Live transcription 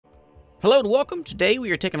Hello and welcome. Today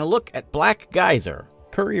we are taking a look at Black Geyser,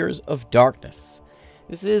 Couriers of Darkness.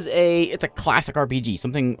 This is it's a classic RPG,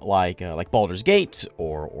 something like Baldur's Gate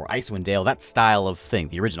or Icewind Dale, that style of thing,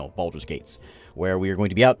 the original Baldur's Gates, where we are going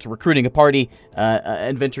to be out recruiting a party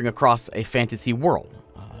and venturing across a fantasy world.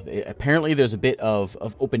 Apparently there's a bit of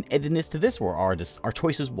open-endedness to this, where our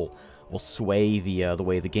choices will sway the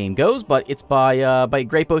way the game goes, but it's by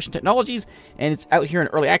Great Ocean Technologies, and it's out here in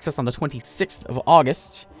early access on the 26th of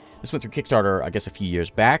August. This went through Kickstarter, I guess, a few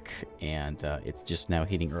years back, and it's just now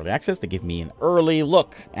hitting early access. They give me an early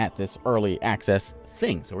look at this early access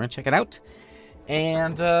thing, so we're going to check it out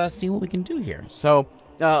and see what we can do here. So,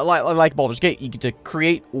 like Baldur's Gate, you get to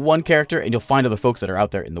create one character, and you'll find other folks that are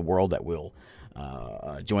out there in the world that will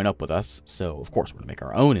join up with us. So, of course, we're going to make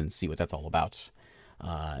our own and see what that's all about.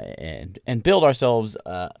 And build ourselves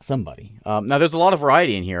somebody. Now, there's a lot of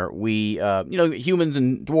variety in here. We, humans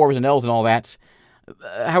and dwarves and elves and all that.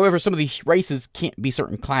 However, some of the races can't be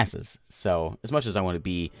certain classes. So, as much as I want to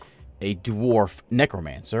be a dwarf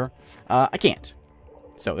necromancer, I can't.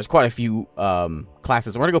 So, there's quite a few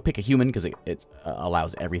classes. We're going to go pick a human because it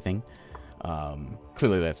allows everything.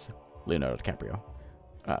 Clearly, that's Leonardo DiCaprio.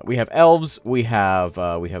 We have elves. We have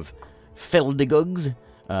Feldigogs.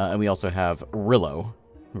 And we also have Rillo,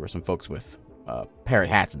 who are some folks with parrot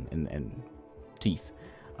hats and teeth.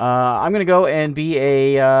 I'm going to go and be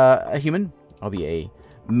a human. I'll be a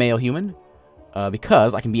male human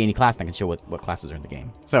because I can be any class and I can show what classes are in the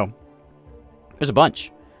game. So, there's a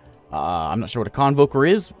bunch. I'm not sure what a convoker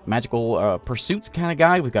is. Magical pursuits kind of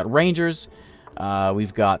guy. We've got rangers.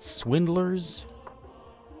 We've got swindlers.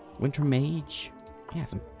 Winter mage. Yeah,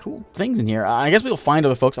 some cool things in here. I guess we'll find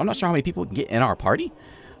other folks. I'm not sure how many people we can get in our party.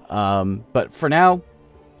 But for now,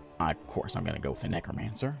 of course, I'm going to go with the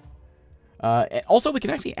necromancer. Also, we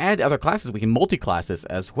can actually add other classes. We can multi-class this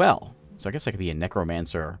as well. So I guess I could be a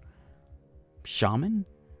necromancer shaman,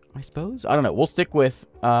 I suppose. I don't know. We'll stick with...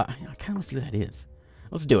 I kind of want to see what that is.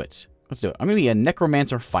 Let's do it. Let's do it. I'm going to be a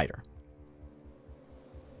necromancer fighter.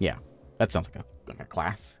 Yeah, that sounds like a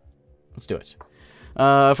class. Let's do it.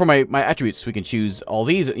 For my attributes, we can choose all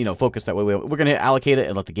these, focus that way. We're going to allocate it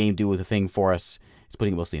and let the game do the thing for us. It's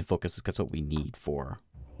putting it mostly in focus. That's what we need for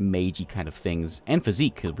magey kind of things. And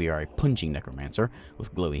physique, because we are a punching necromancer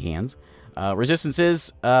with glowy hands.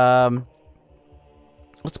 Resistances, let's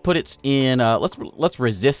put it in, let's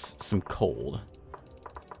resist some cold.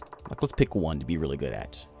 Let's pick one to be really good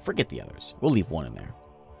at. Forget the others. We'll leave one in there.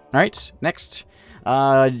 Alright, next,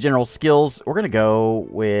 general skills. We're going to go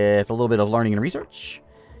with a little bit of learning and research.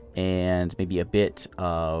 And maybe a bit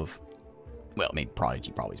of, well, maybe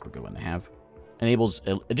prodigy probably is a good one to have. Enables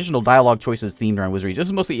additional dialogue choices themed around wizardry. This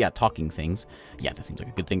is mostly, talking things. Yeah, that seems like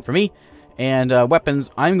a good thing for me. And weapons,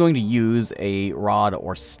 I'm going to use a rod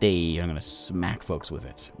or stave. I'm going to smack folks with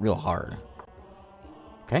it real hard.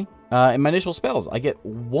 Okay. And my initial spells, I get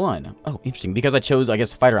one. Oh, interesting. Because I chose, I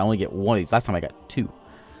guess, fighter, I only get one of these. Last time I got two.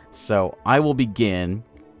 So I will begin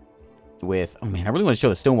with... Oh, man, I really want to show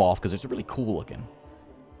the Stonewall off because it's really cool looking.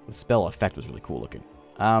 The spell effect was really cool looking.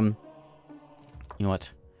 You know what?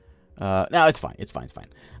 No, it's fine. It's fine. It's fine.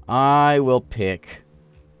 I will pick...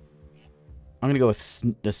 I'm going to go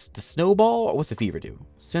with the Snowball. What's the fever do?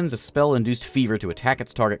 Sends a spell-induced fever to attack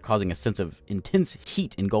its target, causing a sense of intense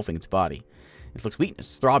heat engulfing its body. Inflicts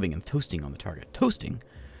weakness, throbbing, and toasting on the target. Toasting?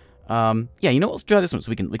 Yeah, you know what? Let's try this one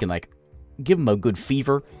so we can like, give them a good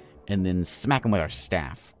fever and then smack them with our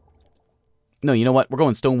staff. No, you know what? We're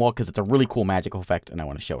going Stonewall because it's a really cool magical effect, and I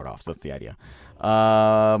want to show it off, so that's the idea.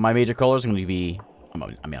 My major colors are going to be... I'm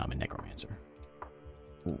a necromancer.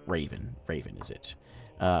 Raven. Raven is it.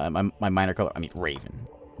 My minor color, raven.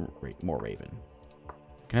 More raven.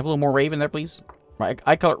 Can I have a little more raven there, please?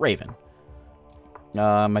 I color raven.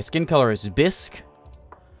 My skin color is bisque.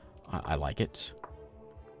 I like it.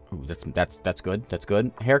 Ooh, that's good. That's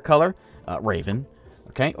good. Hair color, raven.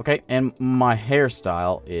 Okay. And my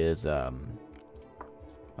hairstyle is a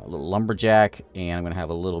little lumberjack, and I'm gonna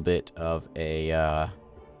have a little bit of a.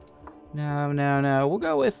 No. We'll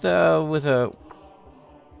go with a.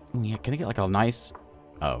 Yeah, can I get like a nice?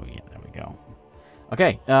 Oh yeah, there we go.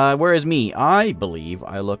 Okay, whereas me, I believe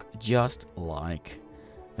I look just like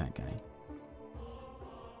that guy.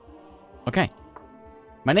 Okay.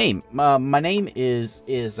 My name is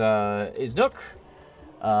Nook.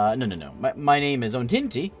 No. My name is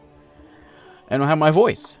Ontinti. And I have my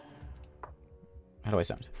voice. How do I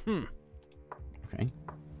sound? Okay.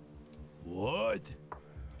 What?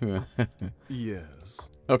 Yes.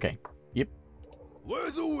 Okay. Yep.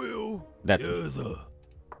 Where's the will? That's There's a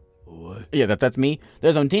what? Yeah, that's me.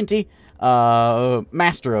 There's Ontinti,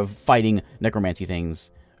 master of fighting necromancy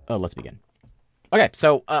things. Let's begin. Okay,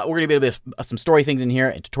 so we're going to be a bit of some story things in here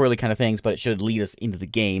and tutorial kind of things, but it should lead us into the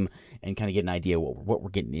game and kind of get an idea what we're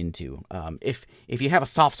getting into. If you have a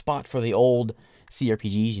soft spot for the old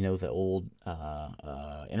CRPGs, you know, the old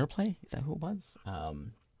Interplay, is that who it was?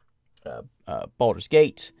 Baldur's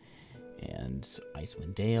Gate and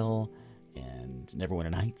Icewind Dale and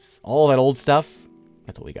Neverwinter Nights, all that old stuff.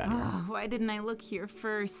 That's what we got here. Oh, why didn't I look here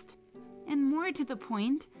first? And more to the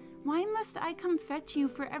point, why must I come fetch you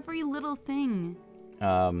for every little thing?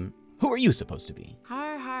 Who are you supposed to be?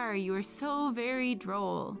 Har har, you are so very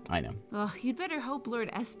droll. I know. Oh, you'd better hope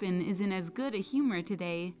Lord Espen is in as good a humor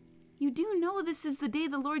today. You do know this is the day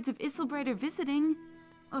the Lords of Isilmerald are visiting.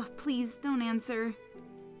 Oh, please, don't answer.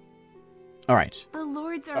 All right. The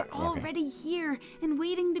Lords are already here and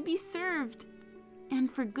waiting to be served.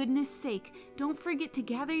 And for goodness sake, don't forget to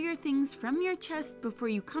gather your things from your chest before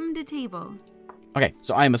you come to table. Okay,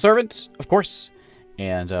 so I am a servant, of course,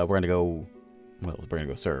 and we're going to go, well, we're going to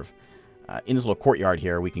go serve. In this little courtyard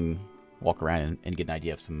here, we can walk around and get an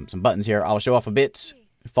idea of some buttons here. I'll show off a bit,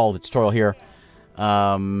 follow the tutorial here. We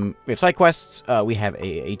have side quests, we have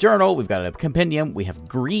a journal, we've got a compendium, we have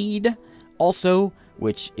greed, also,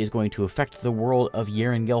 which is going to affect the world of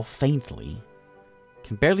Yerengel faintly.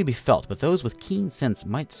 Can barely be felt, but those with keen sense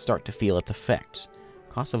might start to feel its effect.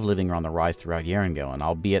 Costs of living are on the rise throughout Yerengel, and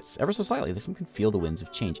albeit ever so slightly, this one can feel the winds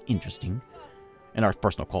of change. Interesting. And our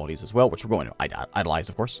personal qualities as well, which we're going to idolize,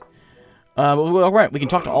 of course. All right, we can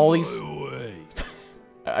talk to all these.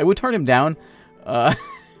 I would turn him down,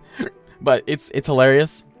 but it's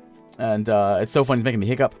hilarious, and it's so funny, it's making me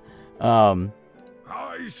hiccup. I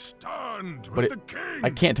stand with the king. I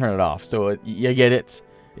can't turn it off, so you get it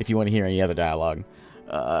if you want to hear any other dialogue.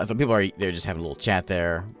 So people they're just having a little chat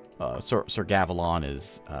there. Sir Gavilan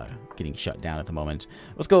is getting shut down at the moment.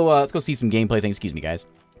 Let's go see some gameplay things. Excuse me, guys.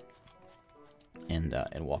 And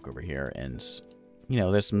walk over here, and you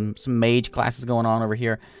know, there's some mage classes going on over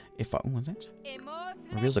here. What's that?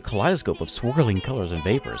 Reveals a kaleidoscope of swirling colors and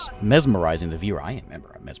vapors, mesmerizing the viewer. I am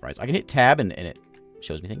mesmerized. I can hit tab and it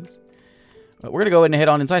shows me things. But we're gonna go ahead and head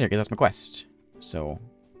on inside here because that's my quest. So,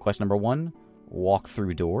 quest number 1: walk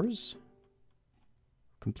through doors.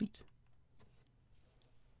 Complete.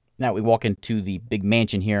 Now we walk into the big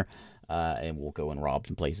mansion here, and we'll go and rob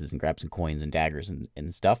some places and grab some coins and daggers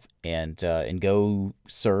and stuff, and go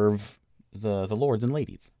serve the lords and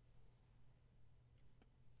ladies.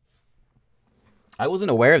 I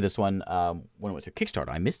wasn't aware of this one when it went through Kickstarter.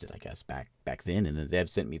 I missed it, I guess, back then, and the dev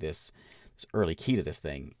sent me this early key to this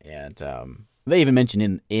thing, and they even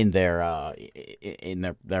mentioned in their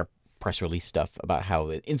press release stuff about how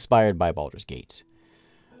it inspired by Baldur's Gate.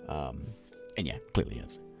 And yeah, clearly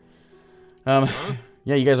is.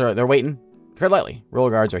 Yeah, you guys they're waiting. Tread lightly. Roller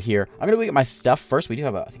guards are here. I'm gonna go get my stuff first. We do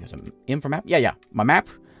have I think it's an info map. Yeah, my map.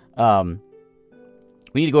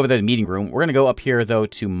 We need to go over there to the meeting room. We're gonna go up here though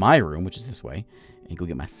to my room, which is this way, and go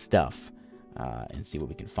get my stuff, and see what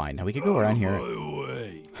we can find. Now we can go around here.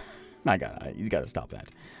 You gotta stop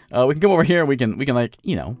that. We can come over here and we can like,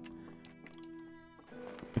 you know,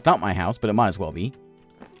 it's not my house, but it might as well be.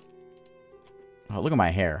 Oh, look at my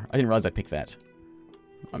hair. I didn't realize I picked that.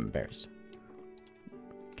 I'm embarrassed.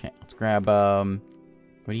 Okay, let's grab, what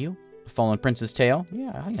are you? The Fallen Prince's Tale.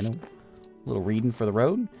 Yeah, I know. A little reading for the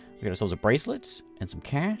road. We got ourselves a bracelet and some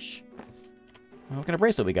cash. What kind of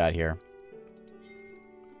bracelet we got here?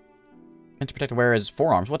 Meant to protect the wearer's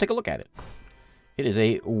forearms. Well, take a look at it. It is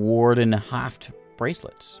a Warden Haft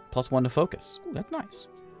bracelet. +1 to focus. Ooh, that's nice.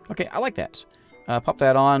 Okay, I like that. Pop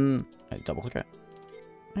that on. Double click it.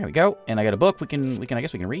 There we go. And I got a book. I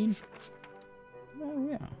guess we can read. Oh,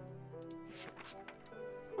 yeah.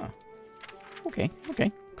 Huh. Okay,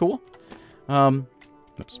 cool.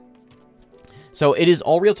 Oops. So it is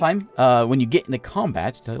all real time. When you get into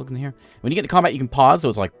combat, did I look in here? When you get into combat, you can pause. So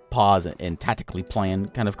it's like pause and tactically plan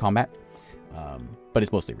kind of combat. But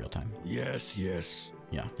it's mostly real time. Yes.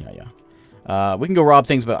 Yeah. We can go rob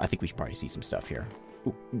things, but I think we should probably see some stuff here.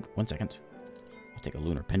 Ooh, 1 second. I'll take a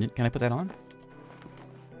lunar pendant. Can I put that on?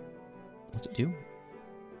 What's it do?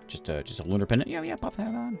 Just a lunar pendant? Yeah, pop that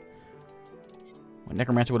on. What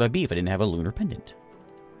necromancer would I be if I didn't have a lunar pendant?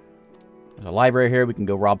 There's a library here. We can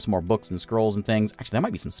go rob some more books and scrolls and things. Actually, there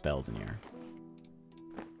might be some spells in here.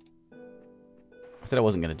 I said I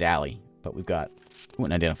wasn't going to dally, but we've got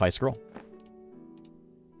an identify scroll.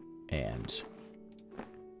 And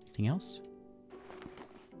anything else?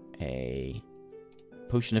 A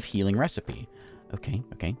potion of healing recipe. Okay.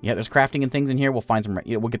 Yeah, there's crafting and things in here. We'll find some...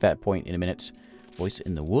 we'll get that point in a minute. Voice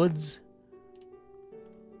in the woods.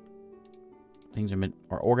 Things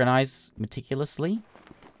are organized meticulously.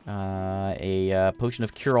 A potion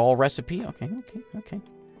of cure-all recipe. Okay.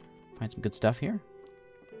 Find some good stuff here.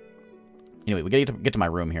 Anyway, we gotta get to my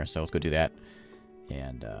room here, so let's go do that.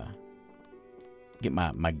 And, get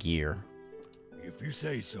my gear. If you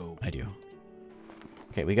say so. I do.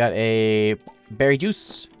 Okay, we got a berry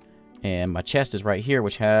juice. And my chest is right here,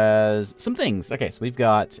 which has some things. Okay, so we've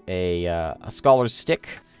got a scholar's stick.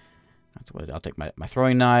 That's what I'll take my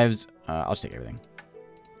throwing knives. I'll just take everything.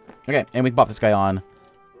 Okay, and we can pop this guy on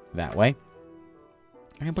that way.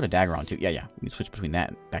 I can put a dagger on too. Yeah. We can switch between that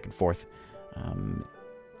and back and forth.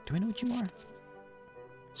 Do I know what you are?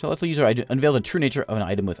 So let's use our unveil the true nature of an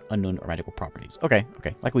item with unknown or magical properties. Okay.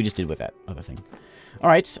 Like we just did with that other thing. All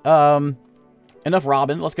right. Enough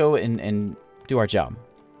Robin. Let's go and do our job.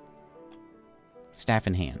 Staff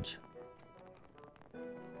in hand.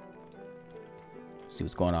 See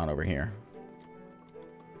what's going on over here.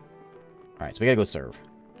 Alright, so we gotta go serve.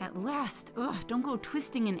 At last. Ugh, don't go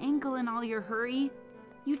twisting an ankle in all your hurry.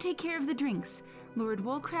 You take care of the drinks. Lord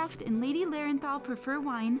Woolcraft and Lady Larenthal prefer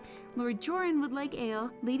wine. Lord Joran would like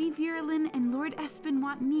ale. Lady Virulin and Lord Espen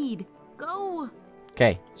want mead. Go!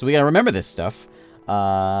 Okay, so we gotta remember this stuff.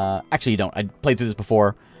 Actually, you don't. I played through this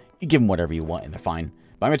before. You give them whatever you want, and they're fine.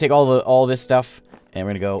 But I'm gonna take all this stuff, and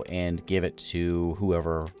we're gonna go and give it to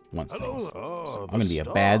whoever wants things. So I'm gonna be a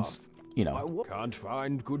bad, you know. I can't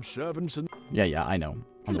find good servants in... Yeah, I know.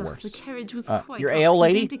 I'm the worst. The carriage was quite your ale,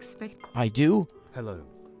 lady? Expect... I do? Hello.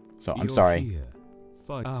 So, I'm sorry. Here.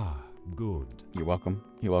 Fine. Ah, good. You're welcome.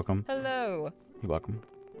 You're welcome. Hello. You're welcome.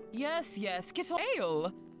 Yes, get on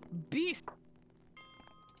ale. Beast.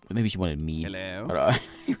 Maybe she wanted mead. Hello.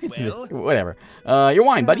 Well, whatever. Your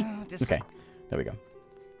wine, buddy. Okay. There we go.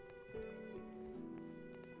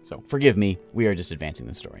 So, forgive me. We are just advancing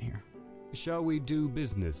the story here. Shall we do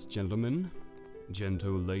business, gentlemen?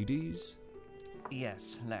 Gentle ladies?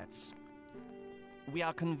 Yes, let's. We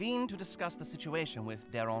are convened to discuss the situation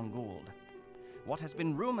with Deron Gould. What has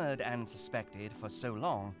been rumored and suspected for so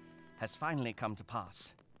long has finally come to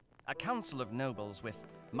pass. A council of nobles with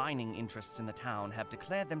mining interests in the town have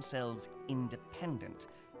declared themselves independent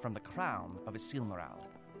from the crown of Isilmerald.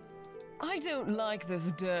 I don't like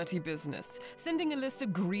this dirty business. Sending a list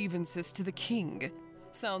of grievances to the king.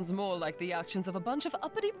 Sounds more like the actions of a bunch of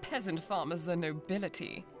uppity peasant farmers than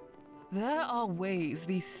nobility. There are ways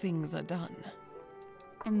these things are done.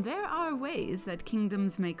 And there are ways that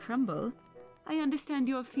kingdoms may crumble. I understand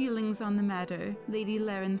your feelings on the matter, Lady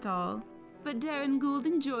Larenthal. But Deron Gould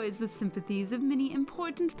enjoys the sympathies of many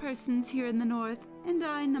important persons here in the north, and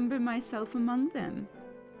I number myself among them.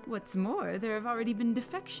 What's more, there have already been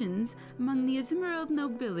defections among the Isilmerald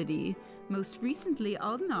nobility, most recently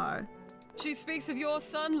Aldnar. She speaks of your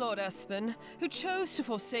son, Lord Espen, who chose to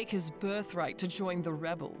forsake his birthright to join the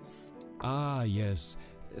rebels. Ah, yes.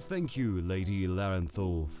 Thank you, Lady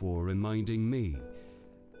Larenthal, for reminding me.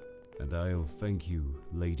 And I'll thank you,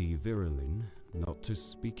 Lady Virulin, not to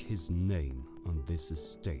speak his name on this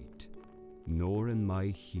estate, nor in my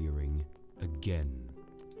hearing again.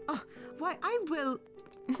 Oh, why, I will...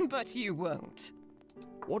 But you won't.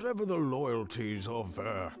 Whatever the loyalties of,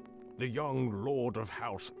 the young Lord of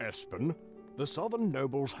House Espen, the southern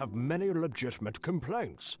nobles have many legitimate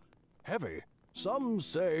complaints. Heavy, some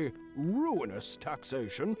say ruinous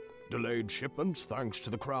taxation, delayed shipments thanks to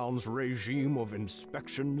the Crown's regime of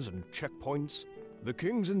inspections and checkpoints, the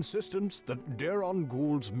King's insistence that Deron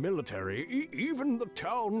Gould's military, even the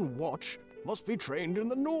town watch, must be trained in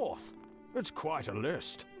the north. It's quite a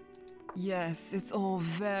list. Yes, it's all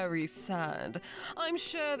very sad. I'm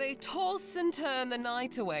sure they toss and turn the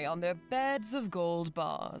night away on their beds of gold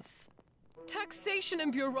bars. Taxation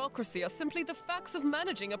and bureaucracy are simply the facts of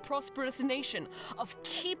managing a prosperous nation, of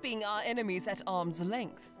keeping our enemies at arm's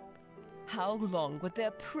length. How long would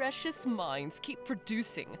their precious mines keep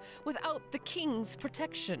producing without the king's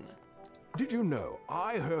protection? Did you know,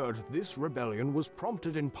 I heard this rebellion was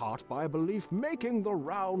prompted in part by a belief making the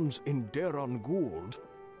rounds in Deron Gould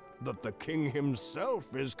that the king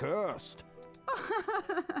himself is cursed.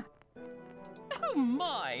 Oh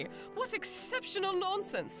my! What exceptional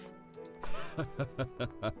nonsense!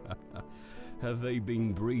 Have they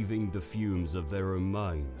been breathing the fumes of their own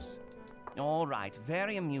minds? All right,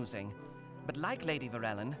 very amusing. But like Lady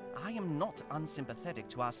Virulin, I am not unsympathetic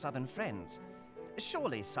to our southern friends.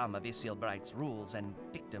 Surely some of Isilbright's rules and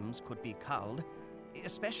dictums could be culled,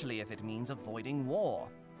 especially if it means avoiding war.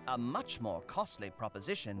 A much more costly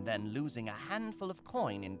proposition than losing a handful of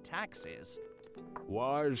coin in taxes.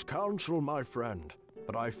 Wise counsel, my friend,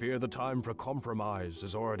 but I fear the time for compromise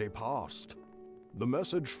is already past. The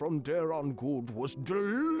message from Deron Gould was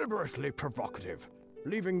deliberately provocative,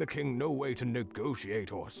 leaving the king no way to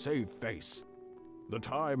negotiate or save face. The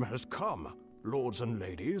time has come, lords and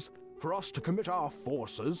ladies, for us to commit our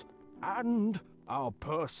forces and our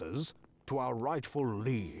purses to our rightful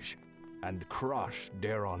liege and crush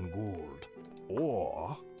Daron Gould.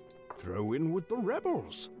 Or throw in with the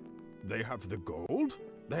rebels. They have the gold,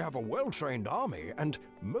 they have a well-trained army, and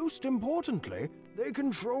most importantly, they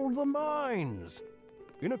control the mines.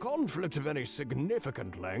 In a conflict of any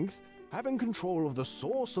significant length, having control of the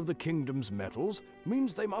source of the kingdom's metals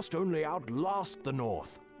means they must only outlast the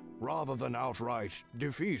North, rather than outright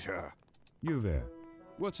defeat her. Yuve,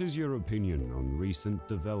 what is your opinion on recent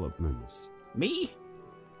developments? Me?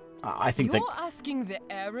 I think You're asking the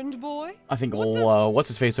errand boy? I think what's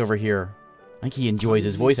his face over here? I think he enjoys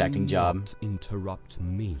his voice acting job. Not interrupt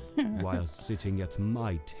me while sitting at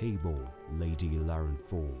my table, Lady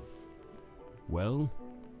Larenthal. Well,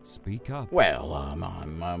 speak up. Well,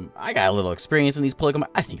 I got a little experience in these political.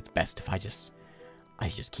 I think it's best if I just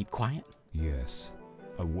keep quiet. Yes,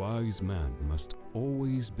 a wise man must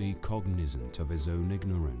always be cognizant of his own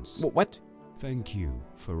ignorance. What? Thank you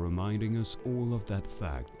for reminding us all of that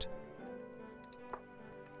fact.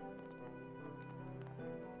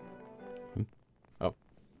 Oh.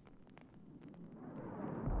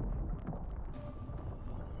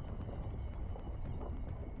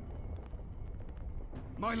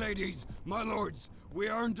 My ladies, my lords, we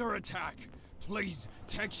are under attack. Please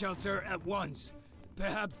take shelter at once.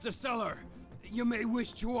 Perhaps the cellar. You may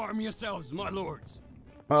wish to arm yourselves, my lords.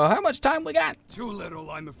 How much time we got? Too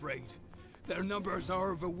little, I'm afraid. Their numbers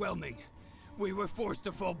are overwhelming. We were forced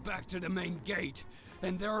to fall back to the main gate,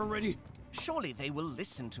 and they're already... Surely they will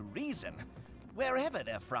listen to reason, wherever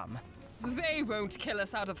they're from. They won't kill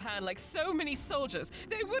us out of hand like so many soldiers.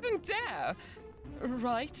 They wouldn't dare.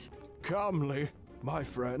 Right? Calmly, my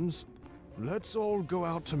friends. Let's all go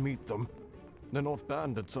out to meet them. They're not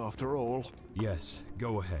bandits after all. Yes,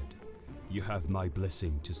 go ahead. You have my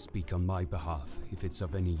blessing to speak on my behalf if it's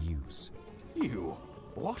of any use. You?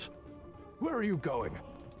 What? Where are you going?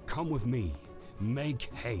 Come with me.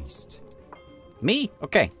 Make haste. Me?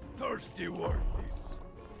 Okay. thirsty worthies.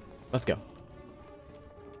 Let's go.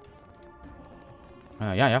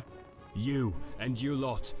 Yeah. You and you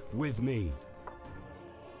lot with me.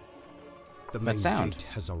 The main gate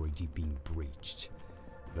has already been breached.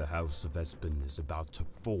 The House of Espen is about to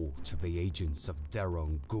fall to the agents of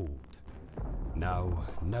Daron Gould. Now,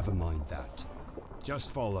 never mind that.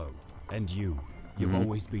 Just follow. And you've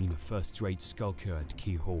always been a first-rate skulker at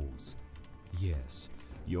keyholes. Yes,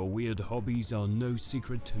 your weird hobbies are no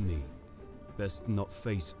secret to me. Best not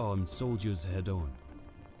face armed soldiers head-on.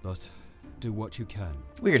 But do what you can.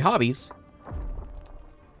 Weird hobbies.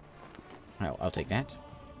 I'll take that.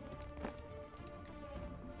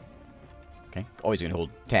 Okay, always gonna hold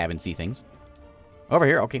tab and see things. Over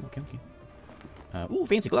here, okay. Ooh,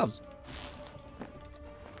 fancy gloves.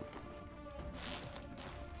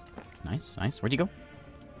 Nice. Where'd you go?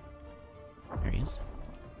 There he is.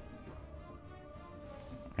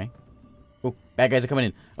 Okay. Oh, bad guys are coming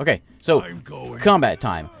in. Okay, so combat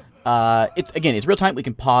time. It's real time. We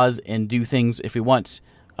can pause and do things if we want.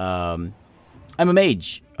 I'm a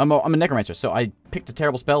mage. I'm a necromancer, so I picked a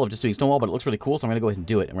terrible spell of just doing stonewall, but it looks really cool, so I'm gonna go ahead and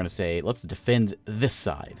do it. I'm gonna say, let's defend this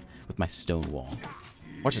side with my stonewall.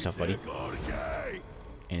 Watch yourself, buddy.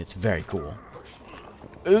 And it's very cool.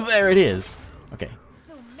 There it is. Okay.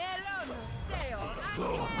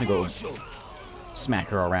 I'm gonna go smack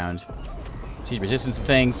her around. She's resisting some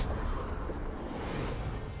things.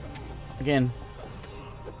 Again.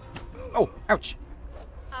 Oh, ouch.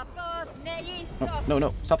 Oh,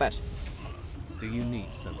 no, stop that. Do you need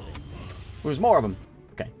something? There's more of them.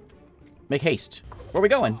 Okay. Make haste. Where are we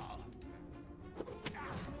going?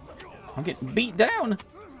 I'm getting beat down.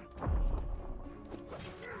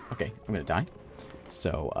 Okay, I'm gonna die.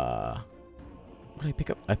 So, what did I pick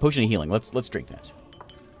up? A potion of healing. Let's drink that.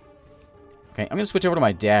 Okay, I'm gonna switch over to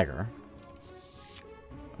my dagger.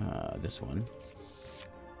 This one.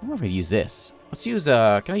 I wonder if I could use this. Let's use,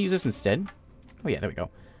 can I use this instead? Oh yeah, there we go.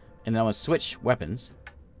 And then I'm gonna switch weapons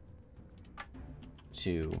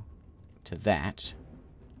to that.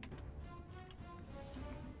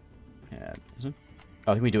 This one?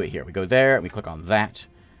 Oh, I think we do it here. We go there, and we click on that,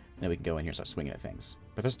 and then we can go in here and start swinging at things.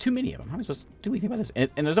 But there's too many of them. How am I supposed to do anything about this? And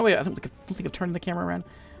there's no way, I don't think of turning the camera around.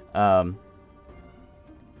 I'm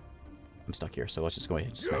stuck here, so let's just go ahead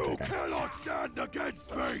and smack that guy. Cannot stand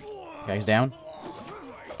against me. Guy's down.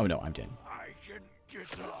 Oh no, I'm dead. I can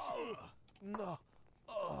get no.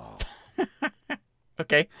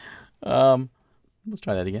 Okay. Let's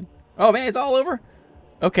try that again. Oh man, it's all over.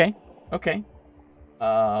 Okay. Can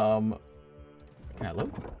I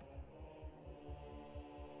load?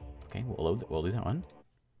 Okay, we'll do that one.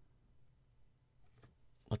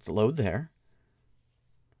 Let's load there.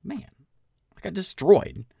 Man, I got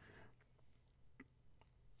destroyed.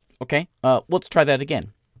 Okay, let's try that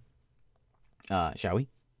again. Shall we?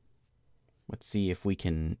 Let's see if we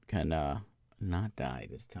can not die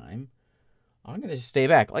this time. I'm gonna just stay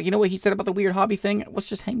back. Like, you know what he said about the weird hobby thing? Let's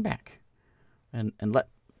just hang back. And let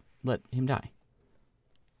him die.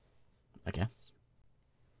 I guess.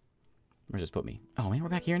 Where's this put me? Oh man, we're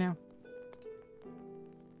back here now?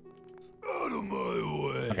 Out of my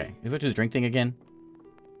way. Okay, we go to the drink thing again.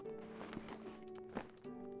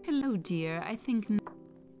 Hello, dear. I think...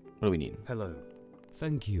 What do we need? Hello.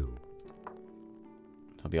 Thank you.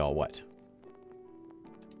 It'll be all what?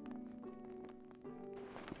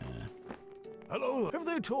 Hello, have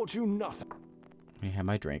they taught you nothing? Let me have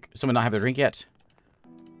my drink. Someone not have their drink yet?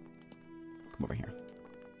 Come over here.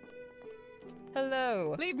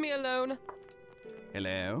 Hello. Leave me alone.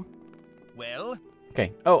 Hello? Well?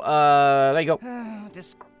 Okay. Oh, there you go.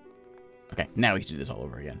 Okay, now we can do this all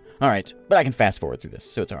over again. Alright, but I can fast forward through this,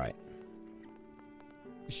 so it's alright.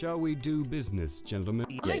 Shall we do business, gentlemen?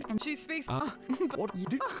 Yeah. And she speaks... What you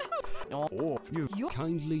did? You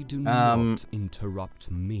kindly do not interrupt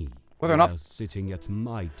me. Whether or not- while sitting at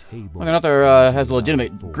my table. Whether or not there has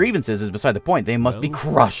legitimate grievances is beside the point. They must be Well,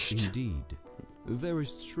 crushed. Indeed. There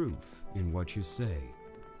is truth in what you say.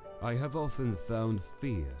 I have often found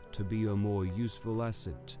fear to be a more useful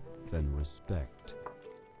asset than respect.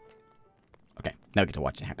 Okay, now we get to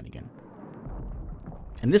watch it happen again.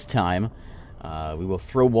 And this time, we will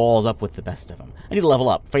throw walls up with the best of them. I need to level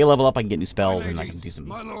up. If I level up, I can get new spells and I can do some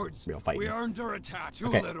My lords, real fighting. we are under attack. Too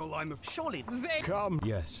Okay. little, I'm afraid. Surely They... Come.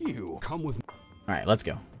 Yes. You. Come with me. Alright, let's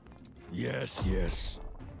go. Yes, yes.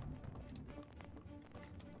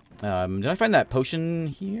 Did I find that potion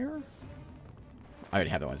here? I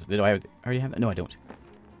already have that one. Did I already have that? No, I don't.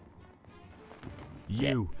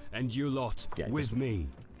 You and you lot Yeah, this with me.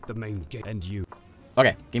 The main gate and you.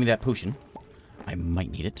 Okay, give me that potion. I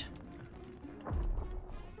might need it.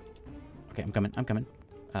 Okay, I'm coming. I'm coming.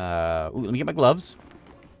 Ooh, let me get my gloves.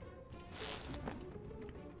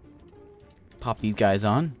 Pop these guys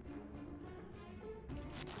on.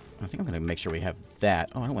 I think I'm gonna make sure we have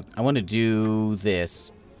that. Oh, I want to do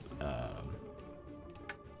this.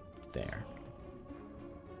 There.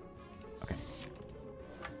 Okay.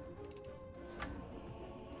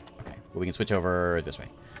 Okay, well, we can switch over this way.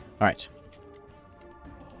 All right.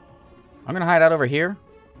 I'm gonna hide out over here.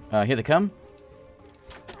 Here they come.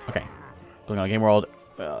 Okay. Looking on Game World.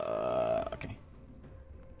 Okay.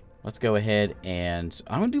 Let's go ahead and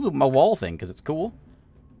I'm gonna do my wall thing because it's cool.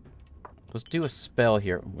 Let's do a spell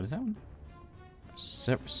here. What is that one?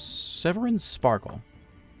 Severin Sparkle.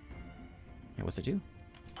 Yeah, what's it do?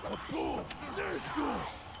 Oh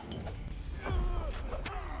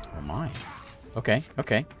my. Okay,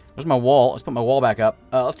 okay. There's my wall. Let's put my wall back up.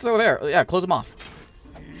 Let's throw there. Yeah, close them off.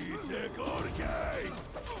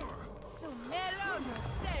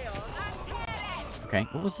 Okay,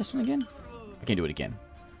 what was this one again? I can't do it again.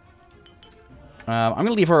 I'm going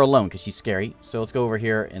to leave her alone because she's scary. So let's go over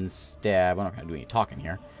here and stab. I'm not going to do any talking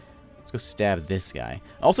here. Let's go stab this guy.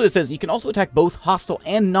 Also, it says you can also attack both hostile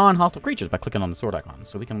and non-hostile creatures by clicking on the sword icon.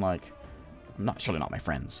 So we can, like... I'm surely not my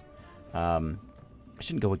friends. I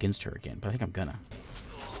shouldn't go against her again, but I think I'm gonna.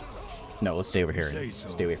 No, let's stay over here and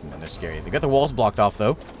stay away from them. They're scary. They got the walls blocked off,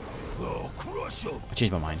 though. I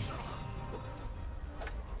changed my mind.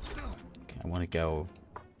 Okay, I want to go...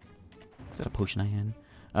 Is that a potion I had?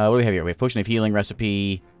 What do we have here? We have potion of healing,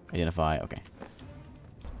 recipe, identify. Okay.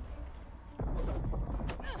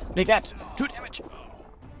 Make that 2 damage.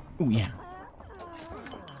 Ooh, yeah.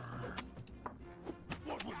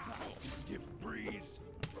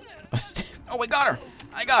 Oh, we got her.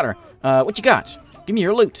 I got her. What you got? Give me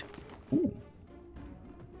your loot. Ooh.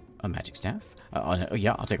 A magic staff. Oh,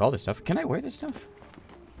 yeah, I'll take all this stuff. Can I wear this stuff?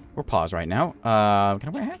 We're paused right now. Can I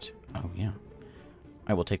wear a hat? Oh, yeah.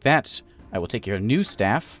 I will take that. I will take your new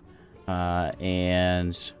staff.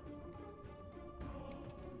 And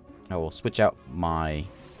I will switch out my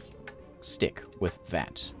stick with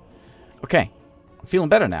that. Okay. I'm feeling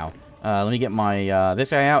better now. Let me get my,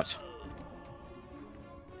 this guy out.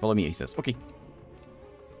 Follow me, he says. Okay.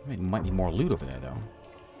 Might need more loot over there, though.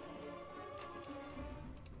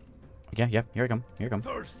 Yeah, yeah. Here I come. Here I come.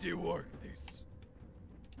 Thirsty work this.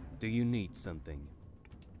 Do you need something?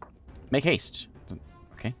 Make haste.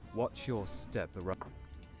 Okay. Watch your step around.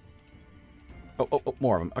 Oh,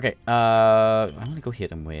 more of them. Okay. I'm gonna go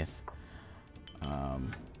hit him with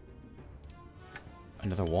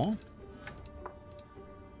another wall.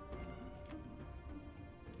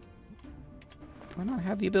 Do I not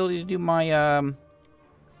have the ability to do my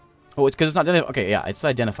Oh, it's because it's not okay. Yeah, it's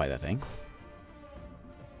identify that thing.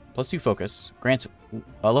 +2 focus grants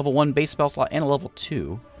a level 1 base spell slot and a level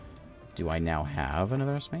 2. Do I now have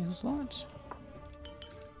another space slot?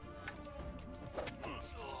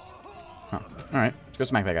 Huh. Alright, let's go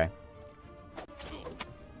smack that guy.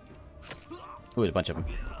 Ooh, there's a bunch of them.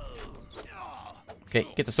 Okay,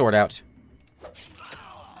 get the sword out.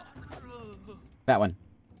 That one.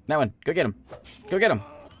 That one. Go get him. Go get him.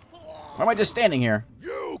 Why am I just standing here?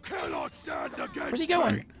 You cannot stand against Where's he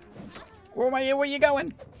going? me. Where are you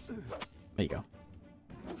going? There you go.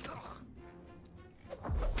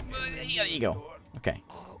 There you go. Okay.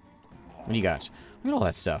 What do you got? Look at all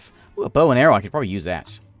that stuff. Ooh, a bow and arrow. I could probably use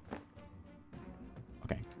that.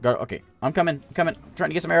 Okay. Okay. I'm coming. I'm coming. I'm trying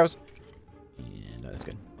to get some arrows. And that's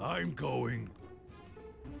good. I'm going.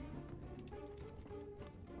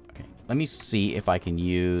 Okay. Let me see if I can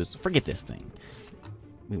use... Forget this thing.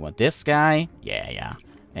 We want this guy. Yeah.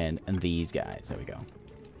 And these guys. There we go.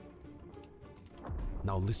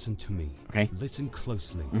 Now listen to me. Okay. Listen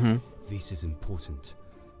closely. This is important.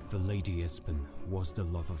 The Lady Espen was the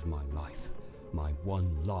love of my life. My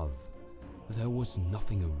one love. There was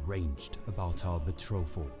nothing arranged about our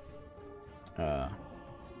betrothal. Can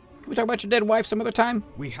we talk about your dead wife some other time?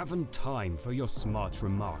 We haven't time for your smart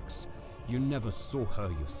remarks. You never saw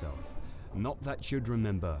her yourself. Not that you'd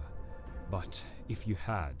remember. But if you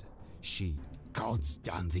had, she... Gods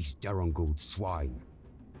damn these Deronguld swine.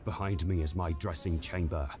 Behind me is my dressing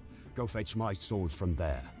chamber. Go fetch my sword from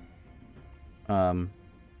there.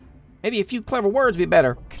 Maybe a few clever words would be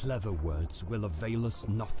better. Clever words will avail us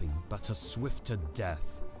nothing but a swifter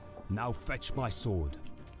death. Now fetch my sword.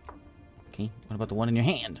 Okay, what about the one in your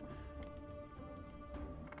hand?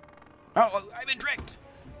 Oh, I've been tricked.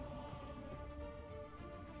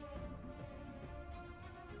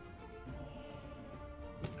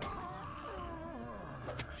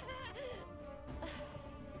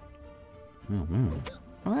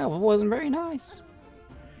 Well, it wasn't very nice.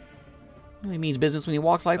 Well, he means business when he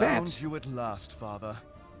walks like that. Found you at last, Father.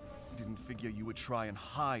 Didn't figure you would try and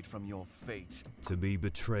hide from your fate. To be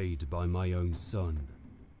betrayed by my own son.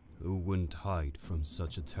 Who wouldn't hide from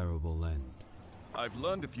such a terrible end? I've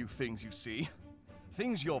learned a few things, you see.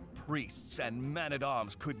 Things your priests and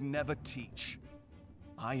men-at-arms could never teach.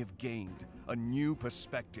 I have gained a new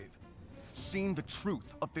perspective. Seen the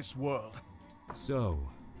truth of this world. So,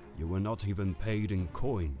 you were not even paid in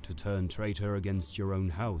coin to turn traitor against your own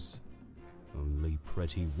house. Only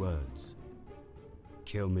pretty words.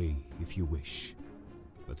 Kill me if you wish,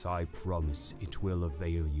 but I promise it will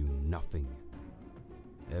avail you nothing.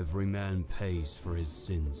 Every man pays for his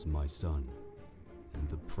sins, my son. And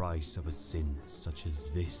the price of a sin such as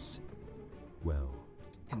this, well...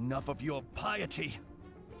 Enough of your piety.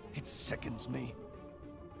 It sickens me.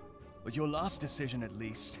 But your last decision, at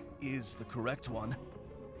least, is the correct one.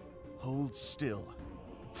 Hold still,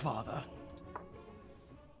 Father.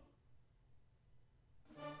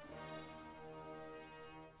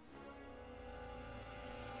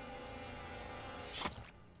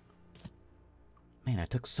 Man, it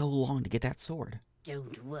took so long to get that sword.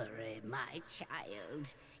 Don't worry, my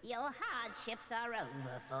child. Your hardships are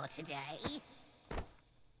over for today.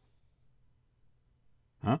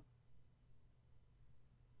 Huh?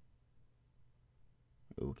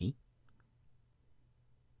 Okay.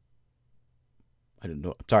 I don't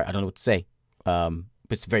know. Sorry, I don't know what to say. But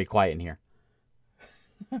it's very quiet in here.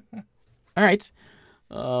 All right.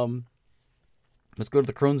 Let's go to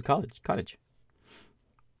the Crone's cottage.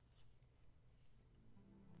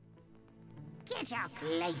 Get up,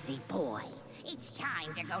 lazy boy. It's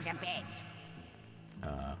time to go to bed.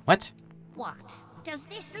 What? What? Does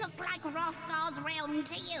this look like Hrothgar's realm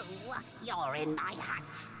to you? You're in my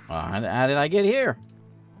hut. How did I get here?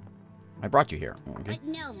 I brought you here. Okay. But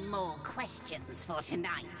no more questions for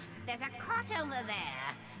tonight. There's a cot over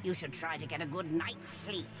there. You should try to get a good night's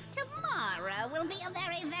sleep. Tomorrow will be a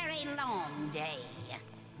very, very long day.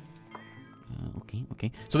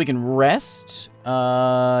 Okay. So we can rest.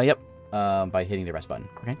 Yep. By hitting the rest button.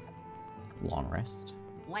 Okay. Long rest.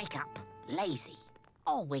 Wake up, lazy.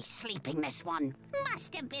 Always sleeping, this one.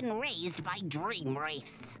 Must have been raised by dream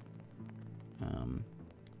wraiths.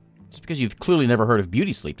 Just because you've clearly never heard of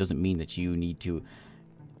beauty sleep doesn't mean that you need to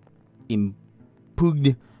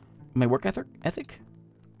impugn my work ethic.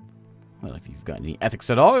 Well, if you've got any ethics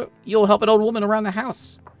at all, you'll help an old woman around the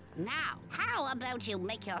house. Now, how about you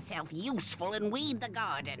make yourself useful and weed the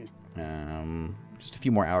garden? Just a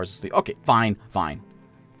few more hours of sleep. Okay, fine.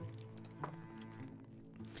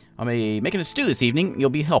 I'll be making a stew this evening. You'll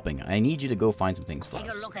be helping. I need you to go find some things for us.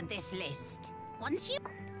 Take a look at this list. Once you...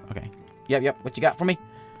 Okay. Yep. What you got for me?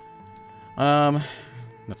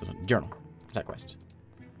 Journal. Side quest.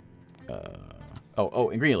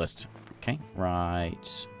 Ingredient list. Okay,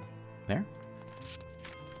 right there.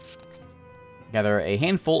 Gather a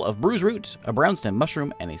handful of bruise root, a brown stem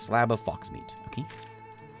mushroom, and a slab of fox meat. Okay.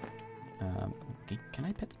 Okay. Can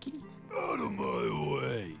I pet the kitty? Out of my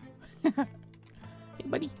way. Hey,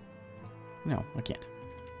 buddy. No, I can't.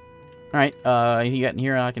 Alright, anything you got in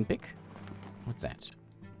here I can pick? What's that?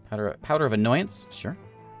 Powder of annoyance? Sure.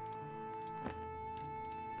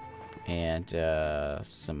 And,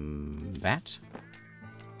 some that.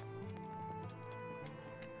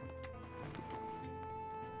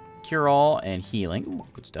 Cure-all and healing. Ooh,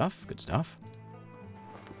 good stuff, good stuff.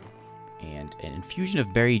 And an infusion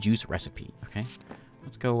of berry juice recipe. Okay.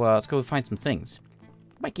 Let's go find some things.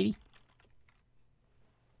 Bye, kitty.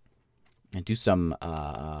 And do some,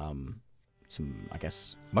 I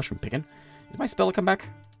guess, mushroom picking. Did my spell come back?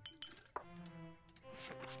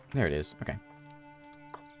 There it is. Okay.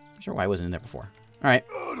 Not sure why I wasn't in there before. Alright.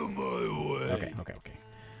 Out of my way. Okay. Let's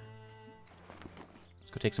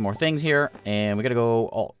go take some more things here. And we gotta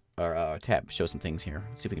go tab, show some things here.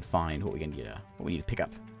 See if we can find what we need to pick up.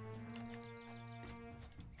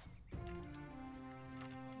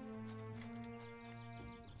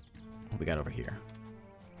 What we got over here?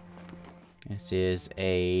 This is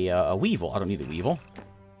a weevil. I don't need a weevil.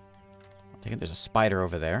 I think there's a spider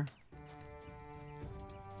over there.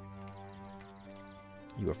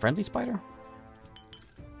 You a friendly spider?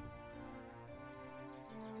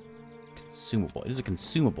 Consumable. It is a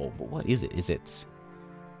consumable, but what is it? Is it...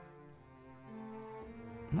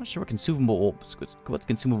 I'm not sure what consumable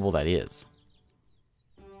that is.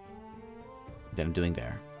 That I'm doing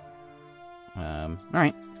there.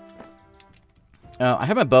 Alright. I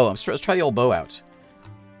have my bow. Let's try the old bow out.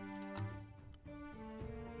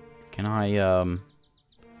 Can I,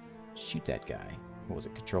 shoot that guy? What was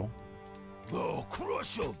it? Control? Oh,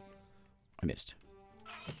 crush him! I missed.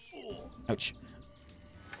 Ouch.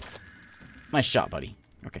 Nice shot, buddy.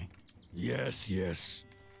 Okay. Yes, yes.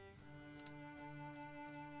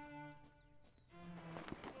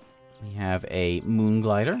 We have a moon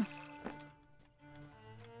glider. What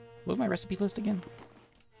was my recipe list again?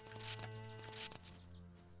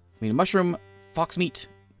 We need mushroom, fox meat,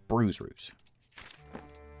 bruise root.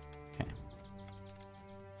 Okay.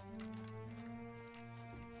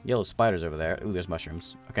 Yellow spiders over there. Ooh, there's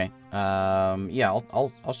mushrooms. Okay. Yeah,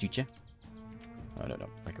 I'll shoot you. Oh, no,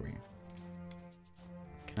 back over here.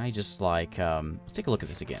 Can I just, like, let's take a look at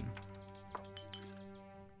this again.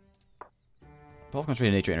 12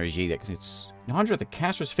 concentrated nature energy. That it's 100 at the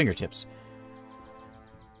caster's fingertips.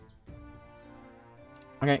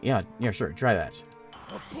 Okay, yeah, sure. Try that.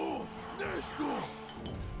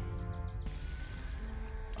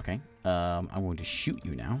 Okay, I'm going to shoot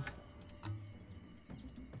you now.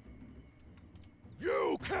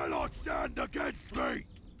 You cannot stand against me!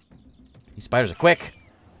 These spiders are quick.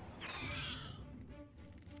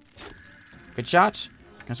 Good shot.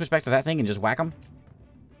 Can I switch back to that thing and just whack them?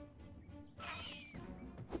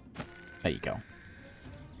 There you go.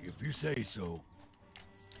 If you say so.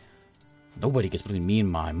 Nobody gets between me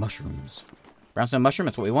and my mushrooms. Brownstone mushroom,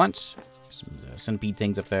 that's what we want. Some centipede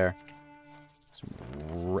things up there. Some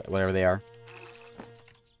whatever they are.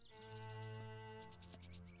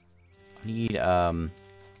 I need,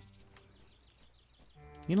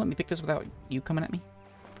 you let me pick this without you coming at me?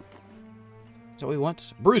 Is that what we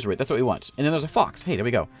want? Bruise root, that's what we want. And then there's a fox. Hey, there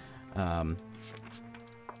we go. I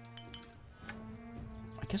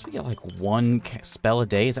guess we get like one spell a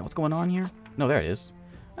day. Is that what's going on here? No, there it is.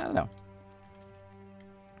 I don't know.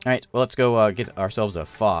 Alright, well, let's go get ourselves a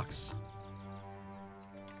fox.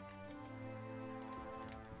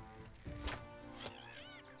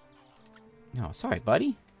 Oh, sorry,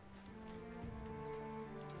 buddy.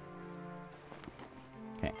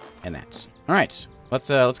 Okay, and that. Alright, let's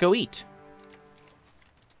go eat.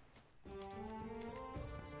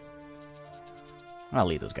 I'll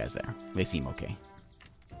leave those guys there. They seem okay.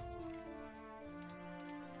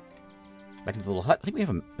 Back into the little hut. I think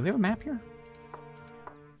do we have a map here?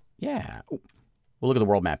 Yeah. Ooh. We'll look at the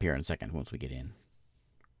world map here in a second once we get in.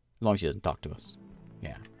 As long as she doesn't talk to us.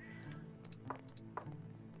 Yeah.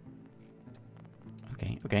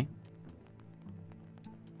 Okay.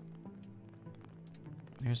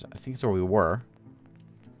 I think that's where we were.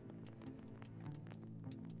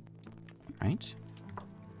 Right.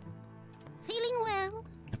 Feeling well?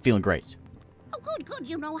 I'm feeling great. Oh, good.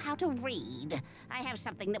 You know how to read. I have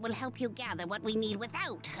something that will help you gather what we need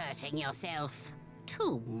without hurting yourself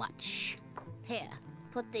too much. Here,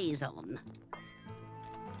 put these on.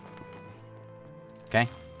 Okay.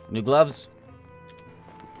 New gloves.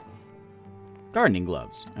 Gardening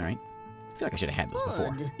gloves. All right. I feel like I should have had those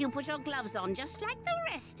before. Good. You put your gloves on just like the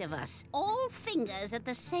rest of us. All fingers at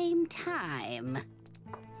the same time.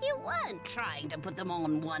 You You weren't trying to put them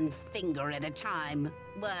on one finger at a time,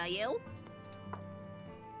 were you?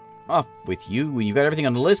 Off with you. When you've got everything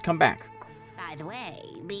on the list, come back. By the way,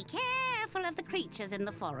 be careful of the creatures in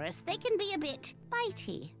the forest. They can be a bit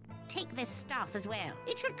bitey. Take this staff as well.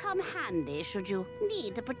 It should come handy should you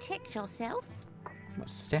need to protect yourself. What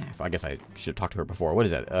staff? I guess I should have talked to her before. What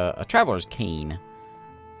is that? A traveler's cane.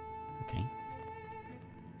 Okay.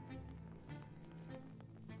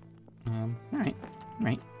 Alright.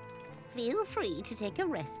 Alright. Feel free to take a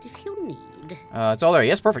rest if you need. It's all there.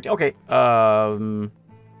 Yes, perfect. Okay. Some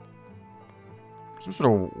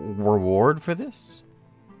sort of reward for this?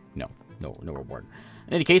 No reward.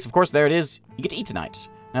 In any case, of course, there it is. You get to eat tonight.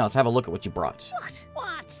 Now let's have a look at what you brought. What?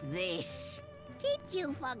 What's this? Did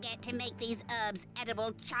you forget to make these herbs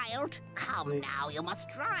edible, child? Come now, you must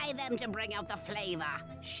dry them to bring out the flavor.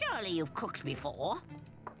 Surely you've cooked before.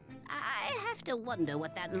 I have to wonder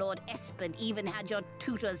what that Lord Espen even had your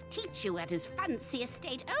tutors teach you at his fancy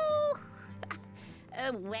estate. Oh,